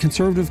O'Brien and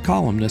conservative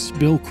columnist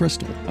Bill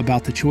Kristol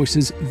about the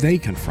choices they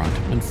confront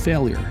when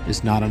failure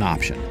is not an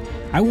option.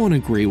 I won't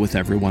agree with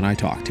everyone I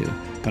talk to,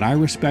 but I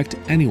respect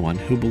anyone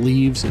who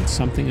believes in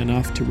something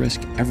enough to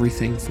risk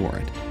everything for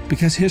it.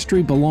 Because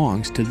history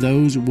belongs to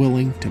those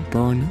willing to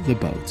burn the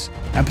boats.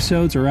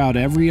 Episodes are out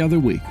every other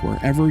week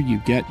wherever you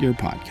get your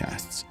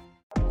podcasts.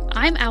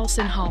 I'm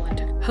Allison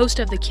Holland, host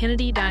of the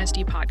Kennedy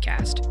Dynasty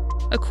podcast.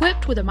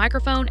 Equipped with a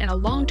microphone and a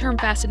long-term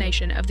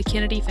fascination of the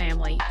Kennedy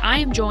family, I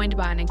am joined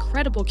by an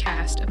incredible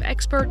cast of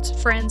experts,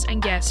 friends,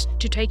 and guests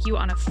to take you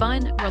on a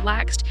fun,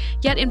 relaxed,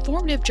 yet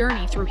informative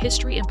journey through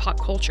history and pop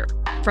culture.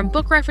 From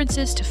book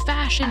references to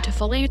fashion to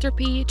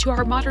philanthropy to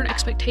our modern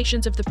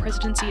expectations of the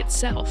presidency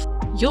itself,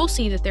 you'll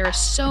see that there is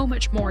so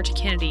much more to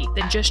Kennedy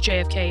than just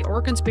JFK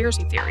or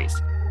conspiracy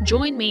theories.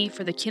 Join me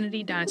for the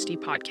Kennedy Dynasty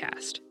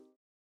podcast.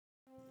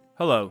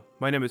 Hello,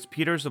 my name is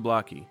Peter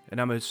Zablocki,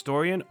 and I'm a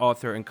historian,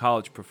 author, and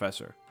college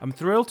professor. I'm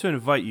thrilled to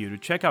invite you to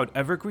check out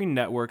Evergreen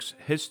Network's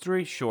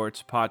History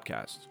Shorts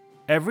podcast.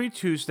 Every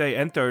Tuesday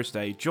and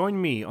Thursday, join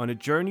me on a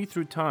journey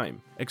through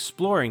time,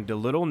 exploring the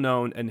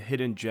little-known and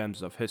hidden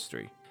gems of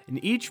history.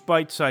 In each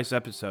bite-sized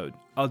episode,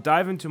 I'll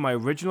dive into my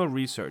original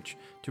research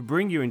to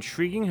bring you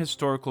intriguing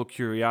historical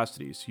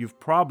curiosities you've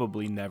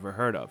probably never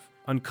heard of,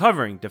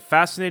 uncovering the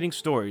fascinating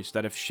stories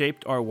that have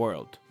shaped our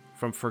world.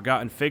 From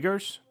forgotten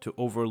figures to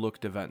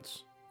overlooked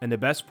events. And the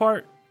best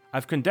part?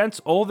 I've condensed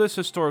all this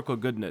historical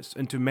goodness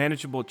into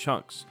manageable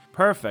chunks,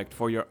 perfect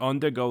for your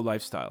on-the-go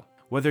lifestyle.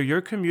 Whether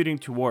you're commuting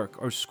to work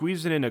or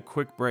squeezing in a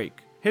quick break,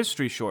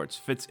 History Shorts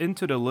fits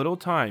into the little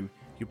time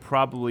you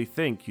probably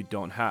think you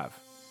don't have.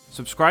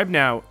 Subscribe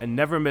now and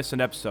never miss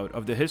an episode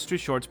of the History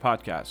Shorts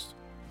podcast,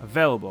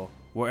 available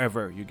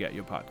wherever you get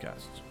your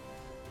podcasts.